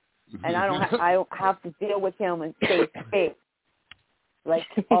 okay? And I don't have to deal with him in face to face like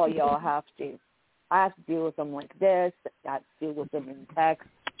all y'all have to. I have to deal with him like this. I have to deal with him in text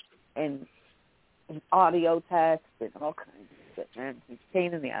and audio text and all kinds of shit, man. He's a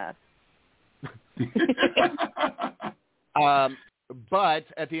pain in the ass. But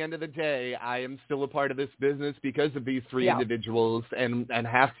at the end of the day, I am still a part of this business because of these 3 individuals, and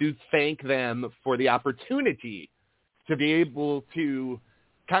have to thank them for the opportunity to be able to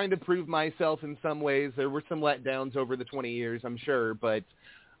kind of prove myself in some ways. There were some letdowns over the 20 years, I'm sure, but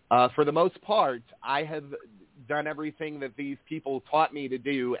for the most part, I have done everything that these people taught me to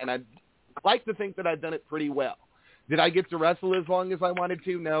do, and I'd like to think that I've done it pretty well. Did I get to wrestle as long as I wanted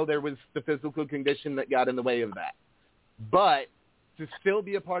to? No, there was the physical condition that got in the way of that. But to still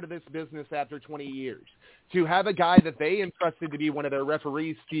be a part of this business after 20 years, to have a guy that they entrusted to be one of their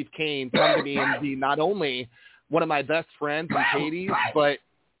referees, Steve Kane, come to me and be not only one of my best friends and Katie's, but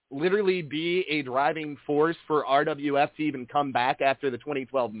literally be a driving force for RWF to even come back after the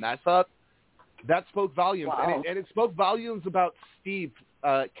 2012 mess up, that spoke volumes. Wow. And it spoke volumes about Steve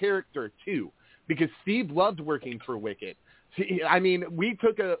character too, because Steve loved working for Wicked. I mean, we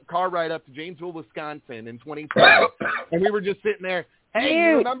took a car ride up to Janesville, Wisconsin in 2012, and we were just sitting there. Hey,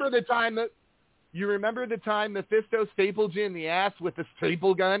 you remember the time Mephisto stapled you in the ass with the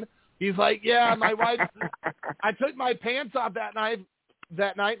staple gun? He's like, yeah, my wife. I took my pants off that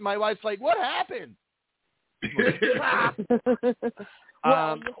night. My wife's like, what happened?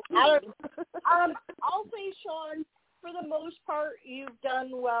 I'll say, Sean, for the most part, you've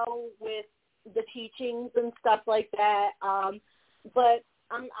done well with the teachings and stuff like that. But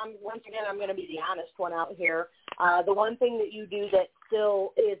I'm once again, I'm going to be the honest one out here. The one thing that you do that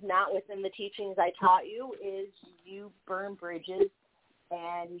still is not within the teachings I taught you is you burn bridges,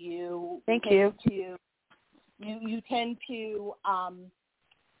 and you tend to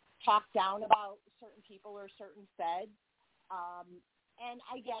talk down about certain people or certain feds. And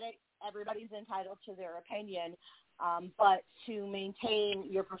I get it. Everybody's entitled to their opinion. But to maintain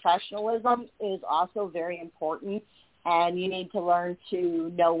your professionalism is also very important, and you need to learn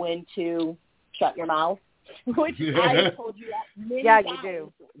to know when to shut your mouth, which I've told you that many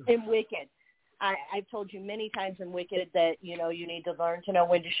times in Wicked. I've told you many times in Wicked that, you know, you need to learn to know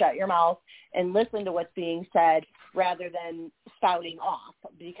when to shut your mouth and listen to what's being said rather than spouting off,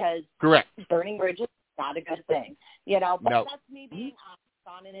 because burning bridges is not a good thing. You know, but that's me being honest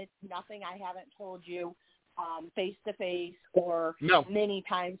on, and it's nothing I haven't told you face-to-face or many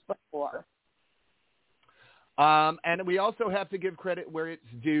times before. And we also have to give credit where it's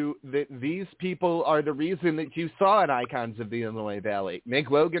due that these people are the reason that you saw in Icons of the Illinois Valley. Nick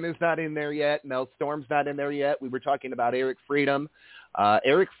Logan is not in there yet. Mel Storm's not in there yet. We were talking about Eric Freedom.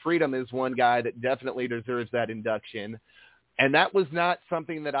 Eric Freedom is one guy that definitely deserves that induction. And that was not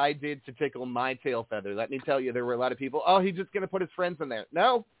something that I did to tickle my tail feather. Let me tell you, there were a lot of people, he's just going to put his friends in there.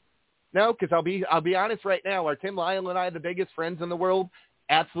 No, because I'll be honest right now. Are Tim Lyle and I the biggest friends in the world?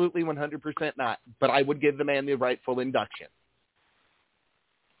 Absolutely 100% not. But I would give the man the rightful induction.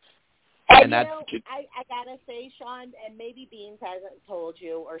 And that's, I got to say, Sean, and maybe Beans hasn't told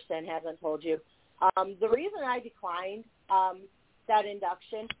you or Sin hasn't told you, the reason I declined that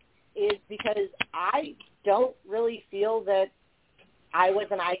induction is because I don't really feel that I was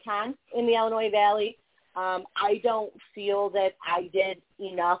an icon in the Illinois Valley. I don't feel that I did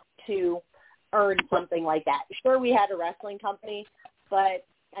enough to earn something like that. Sure, we had a wrestling company, but,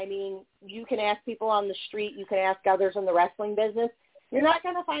 I mean, you can ask people on the street, you can ask others in the wrestling business. You're not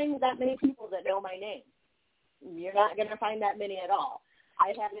going to find that many people that know my name. You're not going to find that many at all. I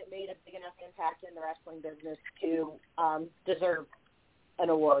haven't made a big enough impact in the wrestling business to deserve an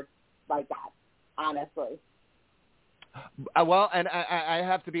award like that, honestly. Well, and I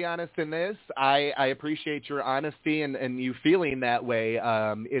have to be honest in this. I appreciate your honesty and you feeling that way.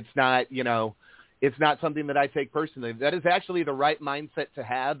 It's not, it's not something that I take personally. That is actually the right mindset to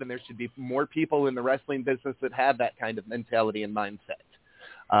have, and there should be more people in the wrestling business that have that kind of mentality and mindset.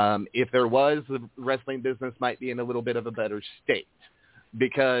 If there was, the wrestling business might be in a little bit of a better state,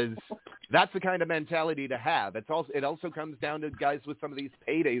 because that's the kind of mentality to have. It also comes down to guys with some of these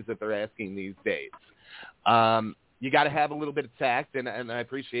paydays that they're asking these days. You got to have a little bit of tact, and I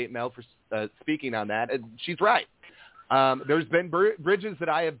appreciate Mel for speaking on that. And she's right. There's been bridges that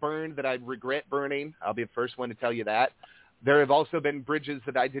I have burned that I regret burning. I'll be the first one to tell you that. There have also been bridges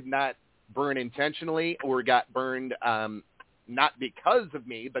that I did not burn intentionally or got burned not because of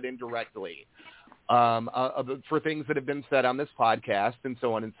me, but indirectly for things that have been said on this podcast and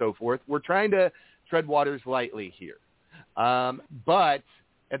so on and so forth. We're trying to tread waters lightly here. But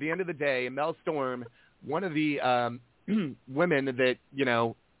at the end of the day, Mel Storm, one of the women that,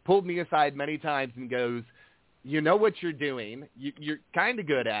 pulled me aside many times and goes, you know what you're doing. You're kind of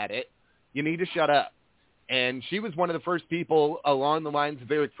good at it. You need to shut up. And she was one of the first people along the lines of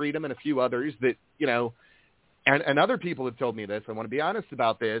Eric Freedom and a few others that, and other people have told me this. I want to be honest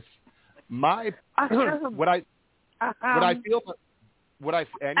about this. What I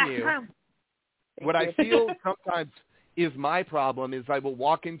feel sometimes is my problem is I will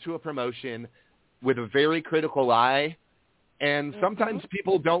walk into a promotion with a very critical eye, and sometimes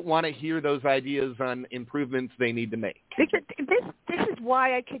people don't want to hear those ideas on improvements they need to make. This is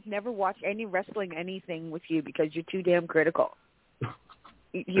why I could never watch any wrestling anything with you, because you're too damn critical.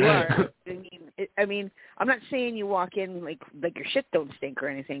 You are. I mean, I'm not saying you walk in like your shit don't stink or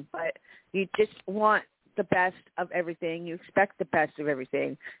anything, but you just want the best of everything. You expect the best of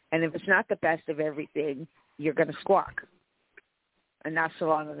everything, and if it's not the best of everything, you're going to squawk. And that's the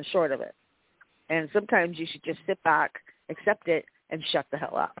long and the short of it. And sometimes you should just sit back, accept it, and shut the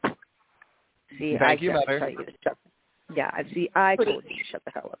hell up. See, Thank you, Mother. I told you to shut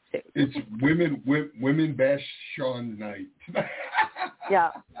the hell up too. It's women bash Sean night.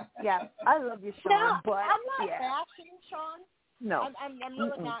 Yeah. I love you, Sean. No, but I'm not yeah. bashing Sean. No. I'm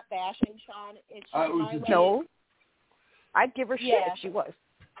really not bashing Sean. It's just it was my a way. No. I'd give her shit Yeah. if she was.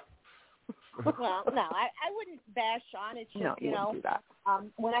 Well, no, I wouldn't bash Sean. It's just, No, you wouldn't do that.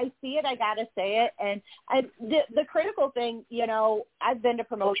 When I see it, I got to say it. And the critical thing, I've been to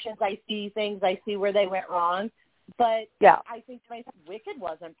promotions. I see things. I see where they went wrong. But Yeah. I think to myself, Wicked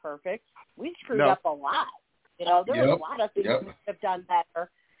wasn't perfect. We screwed up a lot. There was a lot of things we could have done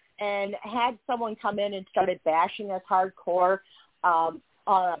better. And had someone come in and started bashing us hardcore on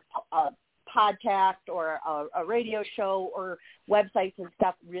a podcast or a radio show or websites and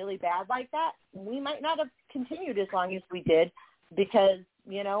stuff really bad like that, we might not have continued as long as we did because,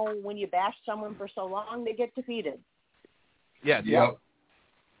 when you bash someone for so long, they get defeated. Yes. Yep.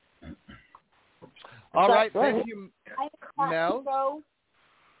 All So, right. Thank you, Mel.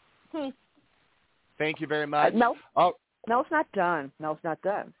 Thank you very much. Mel's Oh, not done. Mel's not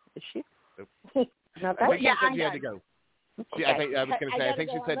done. Is she? Not I done? think you said you had to go. Okay. I was going to say, I think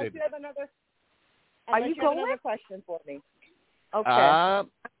she said unless it. you have another, Are you unless you have going? another question for me. Okay.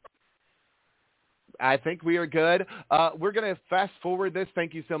 I think we are good. We're going to fast forward this.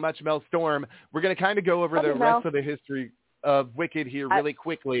 Thank you so much, Mel Storm. We're going to kind of go over the rest of the history of Wicked here really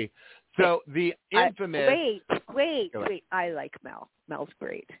quickly. So the infamous... Wait. I like Mel. Mel's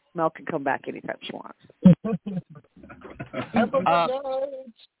great. Mel can come back anytime she wants.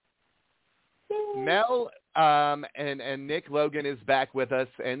 Mel and Nick Logan is back with us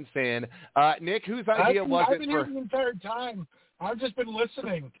and Finn. Nick, whose idea was I've it been for... here the entire time. I've just been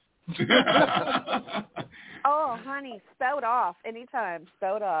listening. Oh, honey, spout off anytime.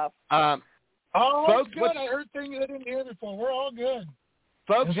 Spout off. Folks, it's good. I heard things I didn't hear before. We're all good.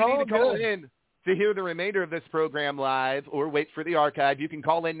 Folks, you need to call good. in to hear the remainder of this program live or wait for the archive. You can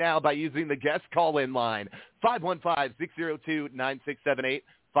call in now by using the guest call-in line, 515-602-9678,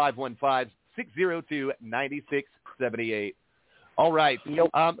 515-602-9678. All right.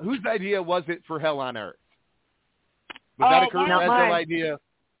 Whose idea was it for Hell on Earth? Was that a Kurt Russell idea?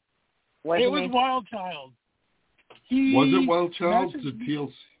 It was Wild Child. Was it Wild Child to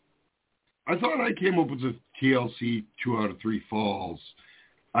TLC? I thought I came up with the TLC 2 out of 3 Falls.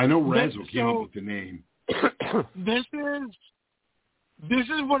 I know Razzo came up with the name. This is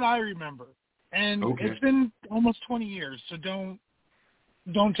what I remember, and it's been almost 20 years, so don't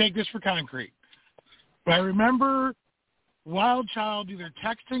take this for concrete. But I remember Wild Child either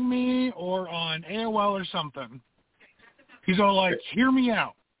texting me or on AOL or something. He's all like, "Hear me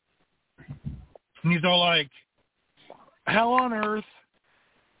out," and he's all like, "Hell on Earth,"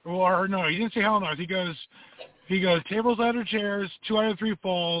 or no, he didn't say Hell on Earth. He goes, tables, ladder, chairs, 2 out of 3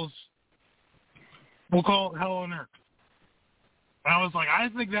 falls. We'll call it Hell on Earth. And I was like, I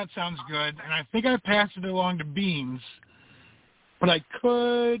think that sounds good, and I think I passed it along to Beans, but I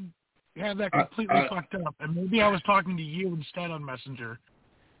could have that completely fucked up, and maybe I was talking to you instead on Messenger.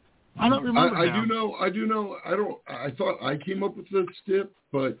 I don't remember. I do know. I thought I came up with the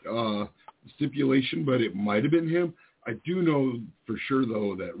stipulation, but it might have been him. I do know for sure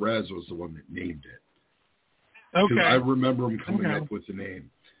though that Raz was the one that named it. Okay. I remember him coming up with the name,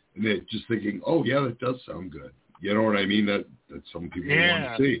 and they just thinking, "Oh yeah, that does sound good." You know what I mean? That some people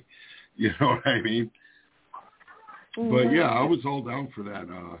want to see. You know what I mean? But yeah, I was all down for that.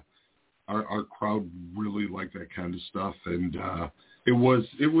 Our crowd really liked that kind of stuff, and it was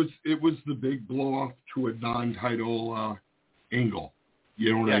the big blow off to a non-title angle.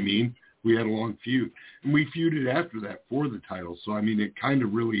 You know what I mean? We had a long feud, and we feuded after that for the title. So I mean, it kind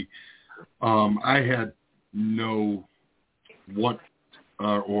of really. I had no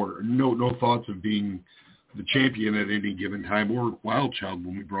thoughts of being the champion at any given time or Wild Child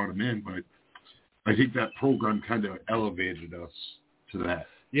when we brought him in, but I think that program kind of elevated us to that.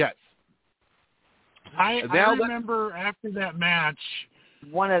 Yes. I remember after that match,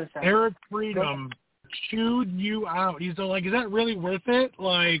 Eric Freedom chewed you out. He's like, "Is that really worth it?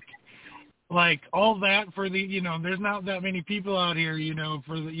 Like all that for the, there's not that many people out here,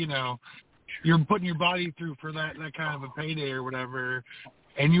 for the, you're putting your body through for that kind of a payday or whatever."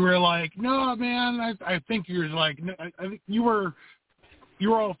 And you were like, "No, man, I think you're like, no, I think you were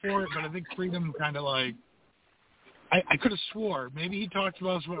all for it, but I think Freedom kind of like, I could have swore maybe he talked to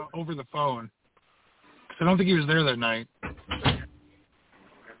us over the phone. I don't think he was there that night."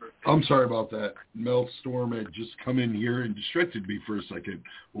 I'm sorry about that. Mel Storm had just come in here and distracted me for a second.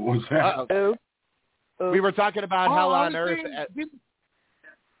 What was that? We were talking about Hell on Earth.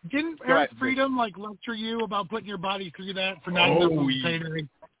 Didn't Eric Freedom lecture you about putting your body through that for not enough of a payday?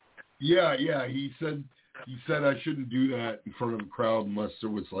 Yeah. He said I shouldn't do that in front of a crowd unless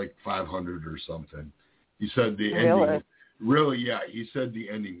there was like 500 or something. He said the ending Really, yeah. He said the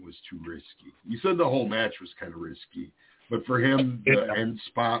ending was too risky. He said the whole match was kind of risky. But for him, the end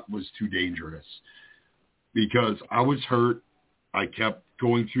spot was too dangerous. Because I was hurt. I kept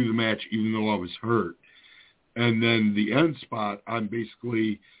going through the match even though I was hurt. And then the end spot, I'm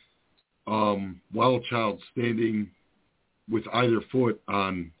basically Wild Child standing with either foot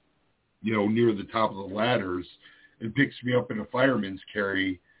on, near the top of the ladders, and picks me up in a fireman's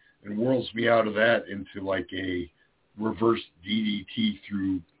carry and whirls me out of that into like a reverse DDT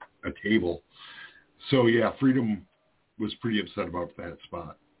through a table. So, yeah, Freedom was pretty upset about that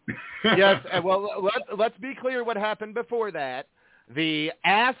spot. Yes, well, let's be clear what happened before that. The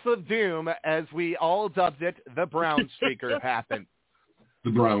Ass of Doom, as we all dubbed it, the Brown Streaker, happened. The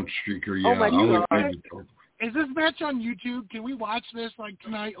Brown Streaker, yeah. Oh my God. Is this match on YouTube? Can we watch this like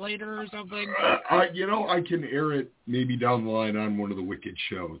tonight, later, or something? I can air it maybe down the line on one of the Wicked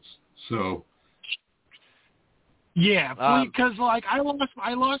shows. So. Yeah, because I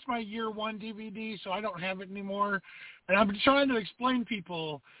lost my year one DVD, so I don't have it anymore, and I've been trying to explain to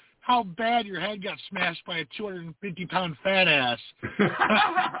people how bad your head got smashed by a 250-pound fat ass.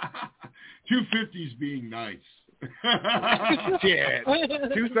 250's being nice. Yeah,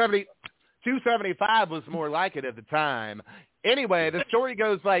 275 was more like it at the time. Anyway, the story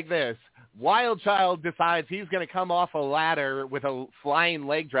goes like this. Wild Child decides he's going to come off a ladder with a flying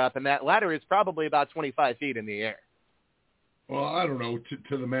leg drop, and that ladder is probably about 25 feet in the air. Well, I don't know.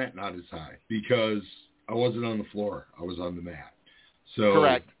 To the mat, not as high, because I wasn't on the floor. I was on the mat. So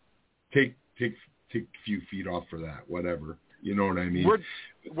correct. Take a few feet off for that, whatever. You know what I mean?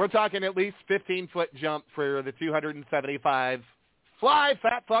 We're talking at least 15-foot jump for the 275. Fly,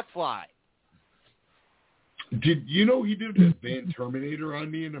 fat fuck, fly. Did you know he did a Van Terminator on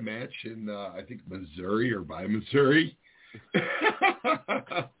me in a match in, I think, Missouri or by Missouri?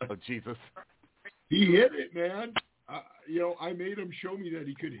 Oh, Jesus. He hit it, man. I made him show me that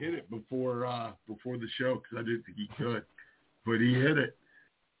he could hit it before the show because I didn't think he could. But he hit it.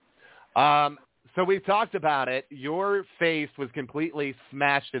 So we've talked about it. Your face was completely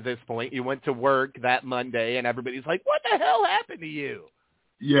smashed at this point. You went to work that Monday, and everybody's like, what the hell happened to you?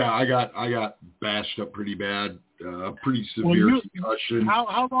 Yeah, I got bashed up pretty bad, pretty severe concussion.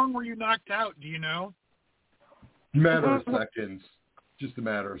 How long were you knocked out? Do you know? Matter of seconds, just a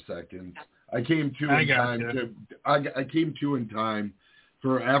matter of seconds. I came to in time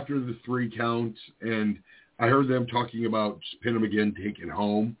for after the 3 counts, and I heard them talking about just pin him again, take it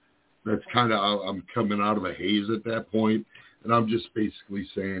home. That's kind of, I'm coming out of a haze at that point, and I'm just basically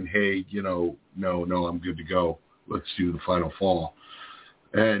saying, hey, no, I'm good to go. Let's do the final fall.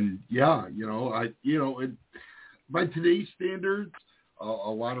 And yeah, by today's standards, a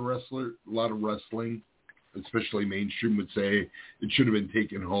lot of wrestling, especially mainstream, would say it should have been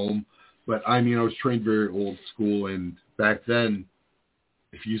taken home. But I was trained very old school, and back then,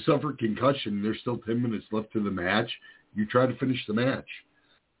 if you suffer concussion and there's still 10 minutes left to the match, you try to finish the match.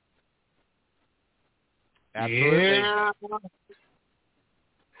 Absolutely. Yeah.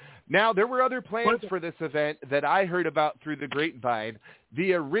 Now, there were other plans for this event that I heard about through the grapevine.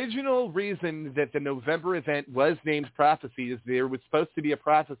 The original reason that the November event was named Prophecy is there was supposed to be a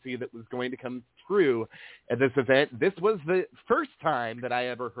prophecy that was going to come true at this event. This was the first time that I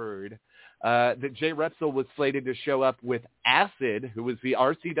ever heard that Jay Repsol was slated to show up with Acid, who was the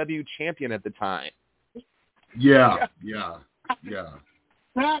RCW champion at the time. Yeah.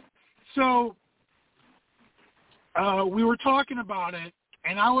 So we were talking about it,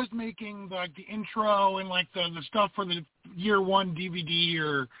 and I was making the intro and the stuff for the year one DVD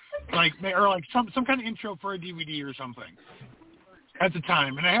or some kind of intro for a DVD or something at the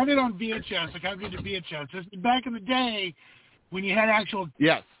time. And I had it on VHS. I copied it to VHS. This is back in the day when you had actual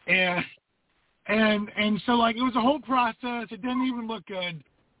yes. And so it was a whole process. It didn't even look good.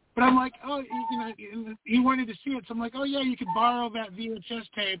 But I'm like, oh, he wanted to see it. So I'm like, oh yeah, you could borrow that VHS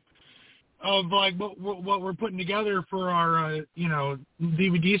tape of what we're putting together for our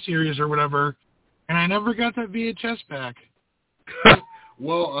DVD series or whatever, and I never got that VHS back.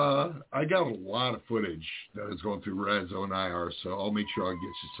 Well, I got a lot of footage that is going through Red Zone IR, so I'll make sure I get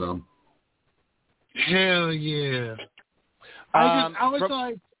you some. Hell yeah! Go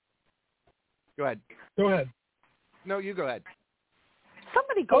ahead. Go ahead. No, you go ahead.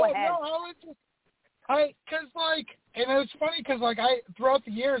 Somebody go ahead. No, and it's funny because throughout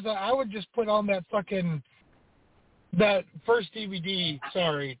the years I would just put on that first DVD,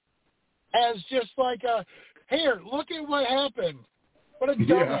 as just here, look at what happened. What a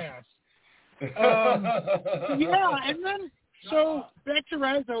dumbass. And then so back to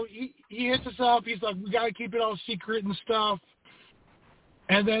Razzo, he hits us up. He's like, we got to keep it all secret and stuff.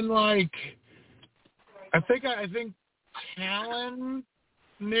 And then I think Talon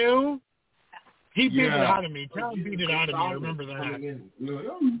knew. He beat it out of me. Talon beat it out of me. I remember that.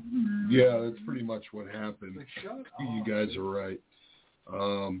 Yeah, that's pretty much what happened. You guys are right.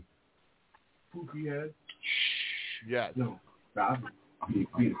 Poopy head. Yes. No, Bob. He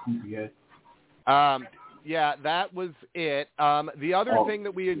beat a poopy head. Yeah, that was it. The other thing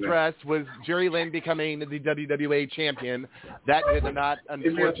that we addressed was Jerry Lynn becoming the WWA champion. That did not,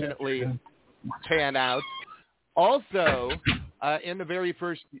 unfortunately, pan out. Also, in the very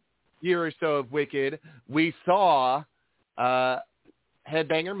first year or so of Wicked, we saw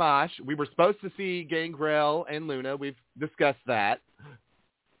Headbanger Mosh. We were supposed to see Gangrel and Luna. We've discussed that.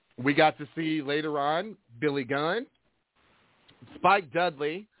 We got to see later on Billy Gunn, Spike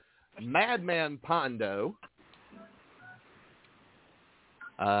Dudley, Madman Pondo,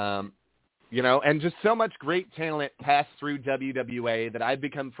 and just so much great talent passed through WWA that I've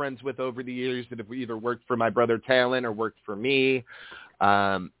become friends with over the years that have either worked for my brother Talon or worked for me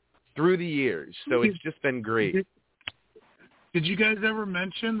through the years. So it's just been great. Did you guys ever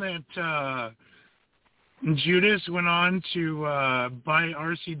mention that Judas went on to buy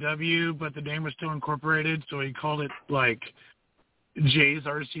RCW, but the name was still incorporated, so he called it like Jay's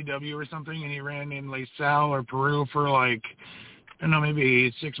RCW or something, and he ran in like Sal or Peru for like, I don't know,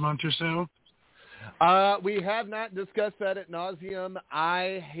 maybe 6 months or so? We have not discussed that ad nauseum.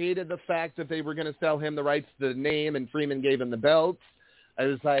 I hated the fact that they were going to sell him the rights to the name and Freeman gave him the belts. I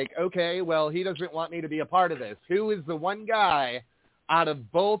was like, okay, well, he doesn't want me to be a part of this. Who is the one guy out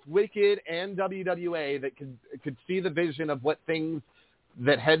of both Wicked and WWA that could see the vision of what things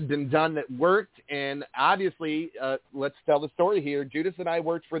that had been done that worked? And obviously, let's tell the story here. Judas and I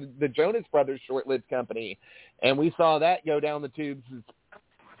worked for the Jonas Brothers short-lived company, and we saw that go down the tubes as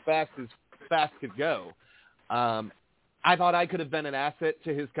fast could go. I thought I could have been an asset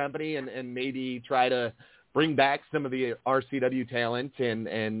to his company and maybe try to bring back some of the RCW talent.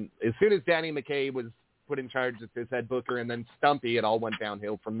 And as soon as Danny McKay was put in charge as his head booker and then Stumpy, it all went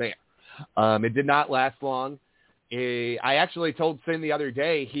downhill from there. It did not last long. I actually told Sin the other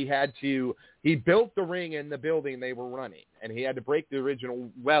day he built the ring in the building they were running, and he had to break the original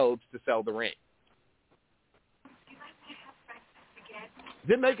welds to sell the ring.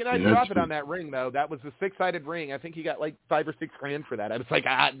 Did make a nice profit on that ring, though. That was a 6-sided ring. I think he got like $5 or $6 grand for that. I was like,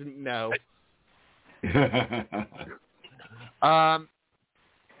 no.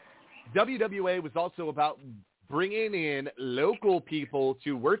 WWA was also about bringing in local people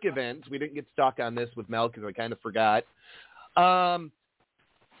to work events. We didn't get stuck on this with Mel because I kind of forgot.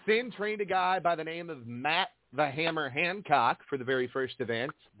 Sin trained a guy by the name of Matt the Hammer Hancock for the very first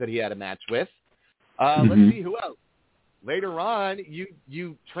event that he had a match with. Let's see who else. Later on,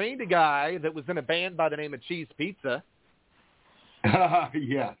 you trained a guy that was in a band by the name of Cheese Pizza.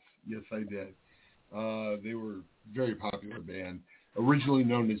 Yes, I did. They were a very popular band. Originally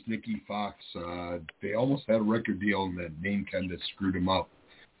known as Nicky Fox. They almost had a record deal, and that name kind of screwed them up.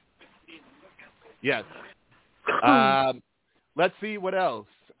 Yes. Let's see what else.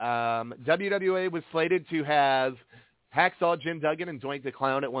 WWA was slated to have Hacksaw Jim Duggan and Doink the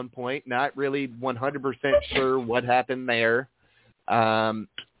Clown at one point. Not really 100% sure what happened there.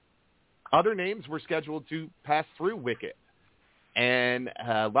 Other names were scheduled to pass through Wicked. And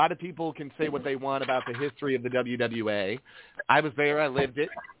a lot of people can say what they want about the history of the WWA. I was there. I lived it.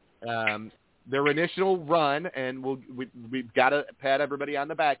 Their initial run, and we've got to pat everybody on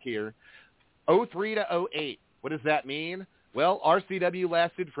the back here, 03 to 08. What does that mean? Well, RCW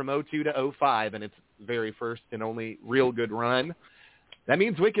lasted from 02 to 05 in its very first and only real good run. That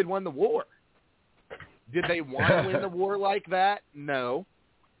means Wicked won the war. Did they want to win the war like that? No.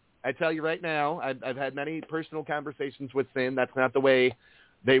 I tell you right now, I've had many personal conversations with Sin. That's not the way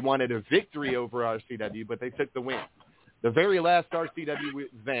they wanted a victory over RCW, but they took the win. The very last RCW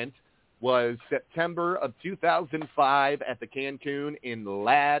event was September of 2005 at the Cancun in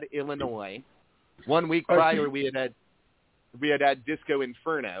Ladd, Illinois. 1 week prior, we had Disco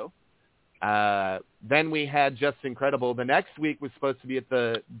Inferno. Then we had Just Incredible. The next week was supposed to be at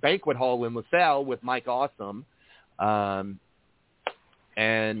the Banquet Hall in LaSalle with Mike Awesome.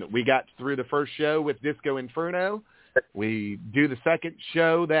 And we got through the first show with Disco Inferno. We do the second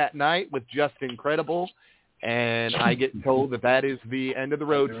show that night with Just Incredible. And I get told that is the end of the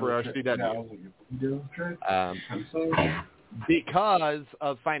road for RCW. Because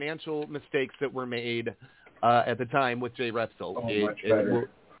of financial mistakes that were made at the time with Jay Repsol.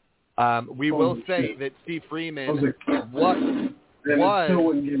 We will say that Steve Freeman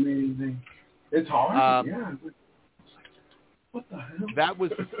It's hard. Yeah. What the hell? That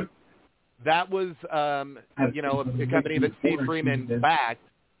was a company that Steve Freeman backed.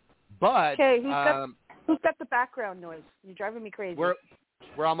 But Who's got the background noise? You're driving me crazy.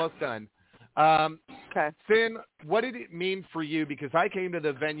 We're almost done. Okay. Sin, what did it mean for you? Because I came to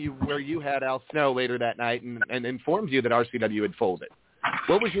the venue where you had Al Snow later that night and informed you that RCW had folded.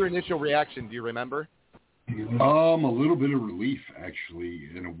 What was your initial reaction? Do you remember? A little bit of relief, actually,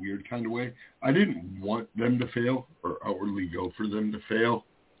 in a weird kind of way. I didn't want them to fail or outwardly go for them to fail.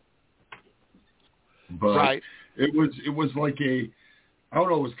 But right. It was like I don't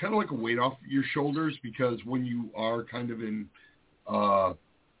know, it was kind of like a weight off your shoulders, because when you are kind of in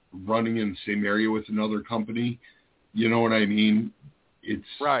running in the same area with another company, you know what I mean? It's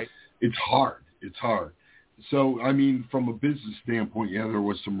hard. It's hard. So, I mean, from a business standpoint, yeah, there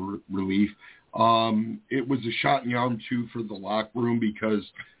was some relief. It was a shot in the arm, too, for the locker room, because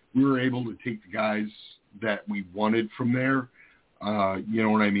we were able to take the guys that we wanted from there. You know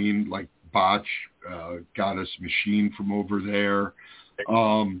what I mean? Like Botch got us Machine from over there,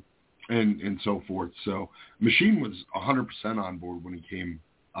 and so forth. So Machine was 100% on board when he came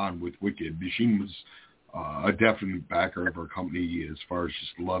on with Wicked. Machine was a definite backer of our company as far as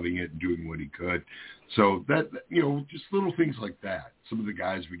just loving it and doing what he could. So that, you know, just little things like that. Some of the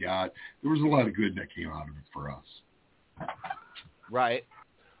guys we got, there was a lot of good that came out of it for us. Right.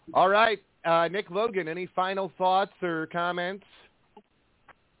 All right. Nick Logan, any final thoughts or comments?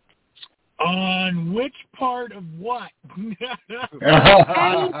 On which part of what?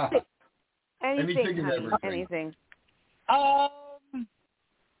 Anything, honey. Anything.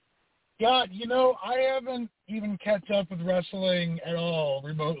 God, you know, I haven't even kept up with wrestling at all,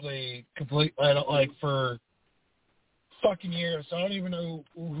 remotely, like for fucking years. So I don't even know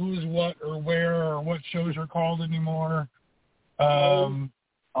who's what or where or what shows are called anymore. I am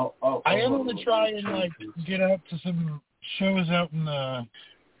going to try and, like, get up to some shows out in the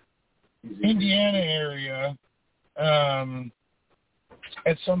Indiana area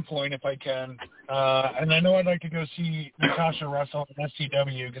at some point if I can. And I know I'd like to go see Natasha wrestle at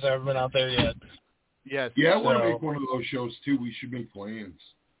SCW because I haven't been out there yet. Yes. Yeah, I want to make one of those shows too. We should make plans.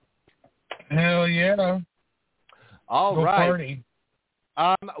 Hell yeah. All go right. Party.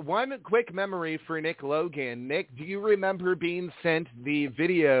 One quick memory for Nick Logan. Nick, do you remember being sent the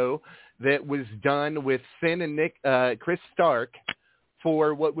video that was done with Sin and Chris Stark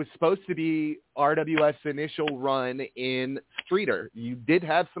for what was supposed to be RWF's initial run in Streeter? You did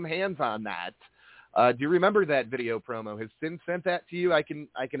have some hands on that. Do you remember that video promo? Has Sin sent that to you? I can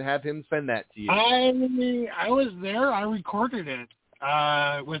have him send that to you. I was there. I recorded it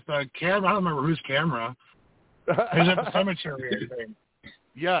with a camera. I don't remember whose camera. It was at the cemetery, I think.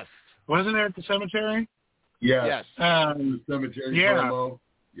 Yes. Wasn't it at the cemetery? Yes. The cemetery promo.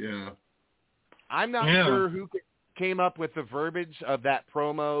 Yeah. I'm not sure who came up with the verbiage of that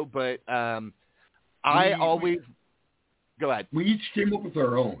promo, but I always go ahead. We each came up with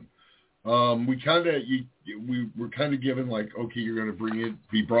our own. We were kind of given like, okay, you're going to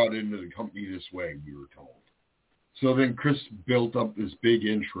be brought into the company this way, we were told. So then Chris built up this big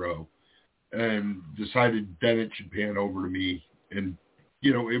intro and decided then it should pan over to me. And,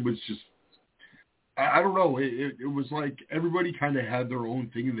 you know, it was just, I don't know. It was like everybody kind of had their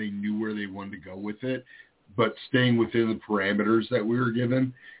own thing and they knew where they wanted to go with it, but staying within the parameters that we were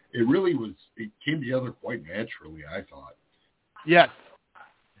given. It came together quite naturally, I thought. Yes.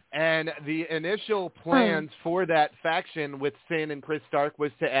 And the initial plans for that faction with Sin and Chris Stark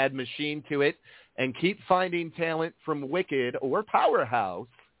was to add Machine to it and keep finding talent from Wicked or Powerhouse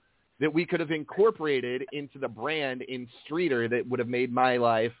that we could have incorporated into the brand in Streeter that would have made my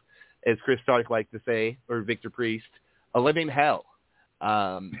life, as Chris Stark liked to say, or Victor Priest, a living hell.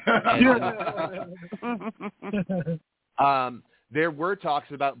 There were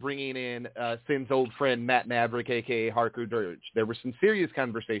talks about bringing in Sin's old friend, Matt Maverick, a.k.a. Harku Dirge. There were some serious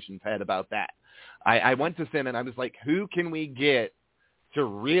conversations had about that. I went to Sin and I was like, who can we get to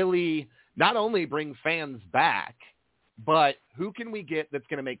really not only bring fans back, but who can we get that's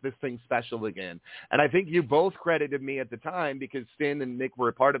going to make this thing special again? And I think you both credited me at the time because Sin and Nick were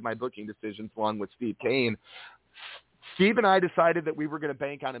a part of my booking decisions along with Steve Kane. Steve and I decided that we were going to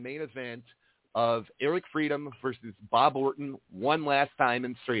bank on a main event of Eric Freedom versus Bob Orton one last time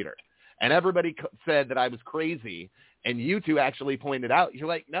in Streeter. And everybody said that I was crazy. And you two actually pointed out, you're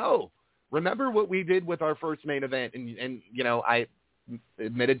like, no, remember what we did with our first main event? And you know, I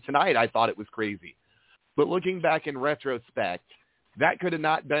admitted tonight I thought it was crazy. But looking back in retrospect, that could have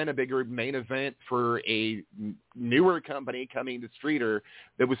not been a bigger main event for a newer company coming to Streeter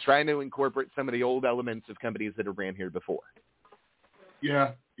that was trying to incorporate some of the old elements of companies that have ran here before.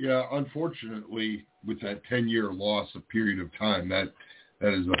 Yeah. Unfortunately, with that 10-year loss of period of time, that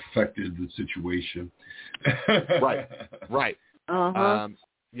has affected the situation. Right. Uh-huh.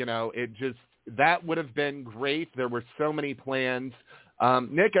 You know, that would have been great. There were so many plans.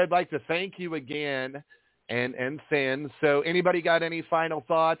 Nick, I'd like to thank you again and fans. So anybody got any final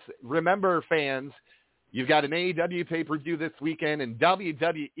thoughts? Remember, fans, you've got an AEW pay-per-view this weekend and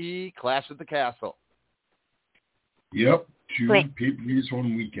WWE Clash at the Castle. Yep, 2 pay-per-views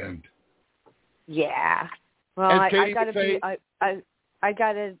one weekend. Yeah. Well, I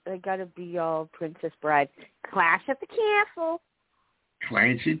gotta be y'all Princess Bride. Clash at the Castle.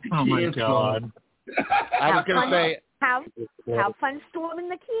 Clash at the Castle. Oh my God. I was going to say, have fun storming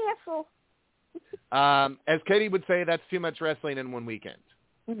the castle. As Katie would say, that's too much wrestling in one weekend.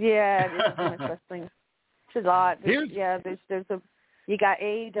 Yeah, it is too much wrestling. It's a lot. You got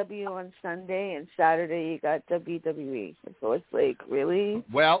AEW on Sunday and Saturday you got WWE. So it's like, really?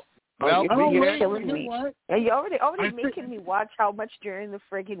 Well, you're killing me. You're already making me watch how much during the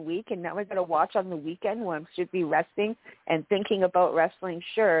friggin' week, and now I got to watch on the weekend when I should be resting and thinking about wrestling,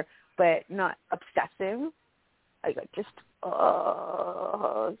 sure, but not obsessive. I got just,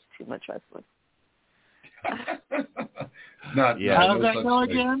 it's too much wrestling. How's that go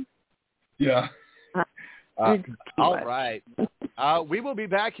again? Yeah. All right. We will be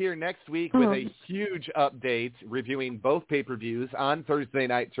back here next week with a huge update reviewing both pay-per-views on Thursday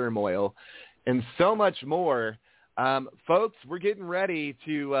Night Turmoil and so much more. Folks, we're getting ready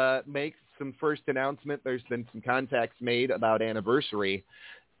to make some first announcement. There's been some contacts made about Anniversary.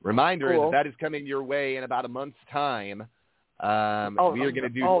 Reminder that is coming your way in about a month's time. We are going to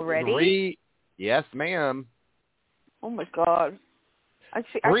do already? 3. Yes, ma'am. Oh, my God. I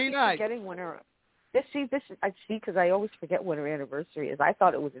keep 3 nights. Forgetting when because I always forget when our anniversary is. I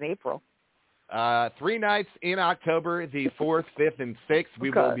thought it was in April. 3 nights in October, the 4th, 5th, and 6th. We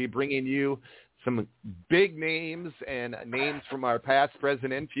will be bringing you some big names and names from our past,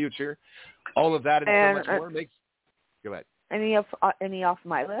 present, and future. All of that and so much more. Go ahead. Any off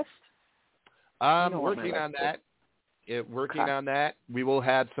my list? Working on that. On that. We will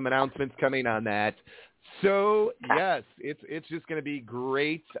have some announcements coming on that. So, yes, it's just going to be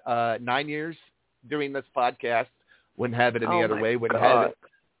great. 9 years doing this podcast. Wouldn't have it any other way. Wouldn't have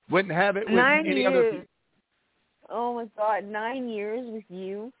it with 9 any years. other people. Oh, my God. 9 years with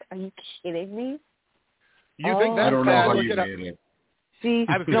you? Are you kidding me? You think that's I don't know bad? how Look you it up. made it. See,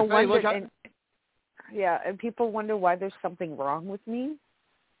 I was no gonna say, wonder. And people wonder why there's something wrong with me.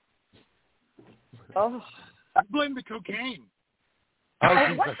 Oh. I blame the cocaine.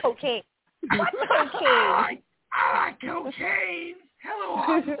 What cocaine? What cocaine? Cocaine. Hello,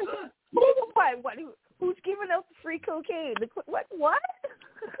 officer. What? Who's giving out the free cocaine? What?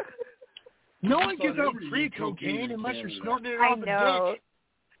 No one gives out free cocaine unless you're snorting it off a dick.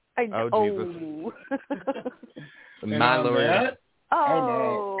 I know. Oh, Jesus. My Lord.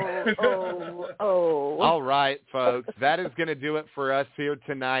 All right, folks. That is going to do it for us here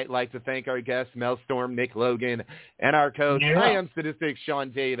tonight. I'd like to thank our guests, Mel Storm, Nick Logan, and our coach, I Am Sadistic,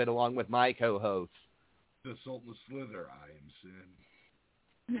 Sean David, along with my co-host. The Sultan Slither, I Am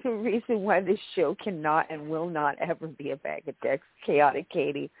Sin. The reason why this show cannot and will not ever be a bag of dicks, Chaotic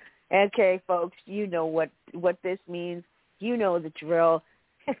Katie. Okay, folks, you know what this means. You know the drill.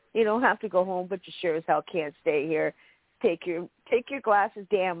 You don't have to go home, but you sure as hell can't stay here. Take your glasses,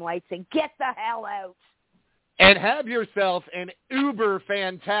 damn lights, and get the hell out. And have yourself an uber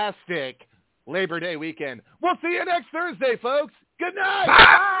fantastic Labor Day weekend. We'll see you next Thursday, folks. Good night.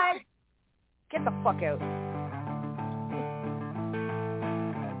 Bye. Get the fuck out.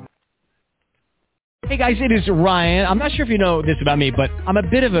 Hey guys, it is Ryan. I'm not sure if you know this about me, but I'm a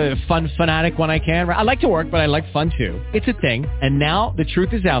bit of a fun fanatic when I can. I like to work, but I like fun too. It's a thing. And now the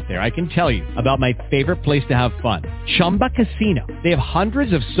truth is out there. I can tell you about my favorite place to have fun. Chumba Casino. They have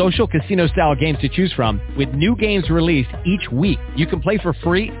hundreds of social casino style games to choose from with new games released each week. You can play for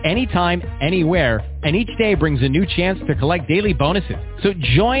free anytime, anywhere. And each day brings a new chance to collect daily bonuses. So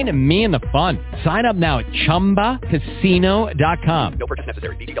join me in the fun. Sign up now at ChumbaCasino.com. No purchase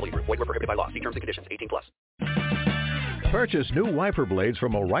necessary. VGW Group. Void where prohibited by law. See terms and conditions. 18+. Purchase new wiper blades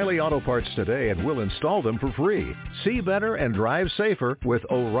from O'Reilly Auto Parts today and we'll install them for free. See better and drive safer with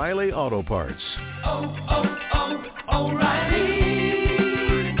O'Reilly Auto Parts.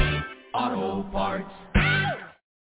 O'Reilly Auto Parts.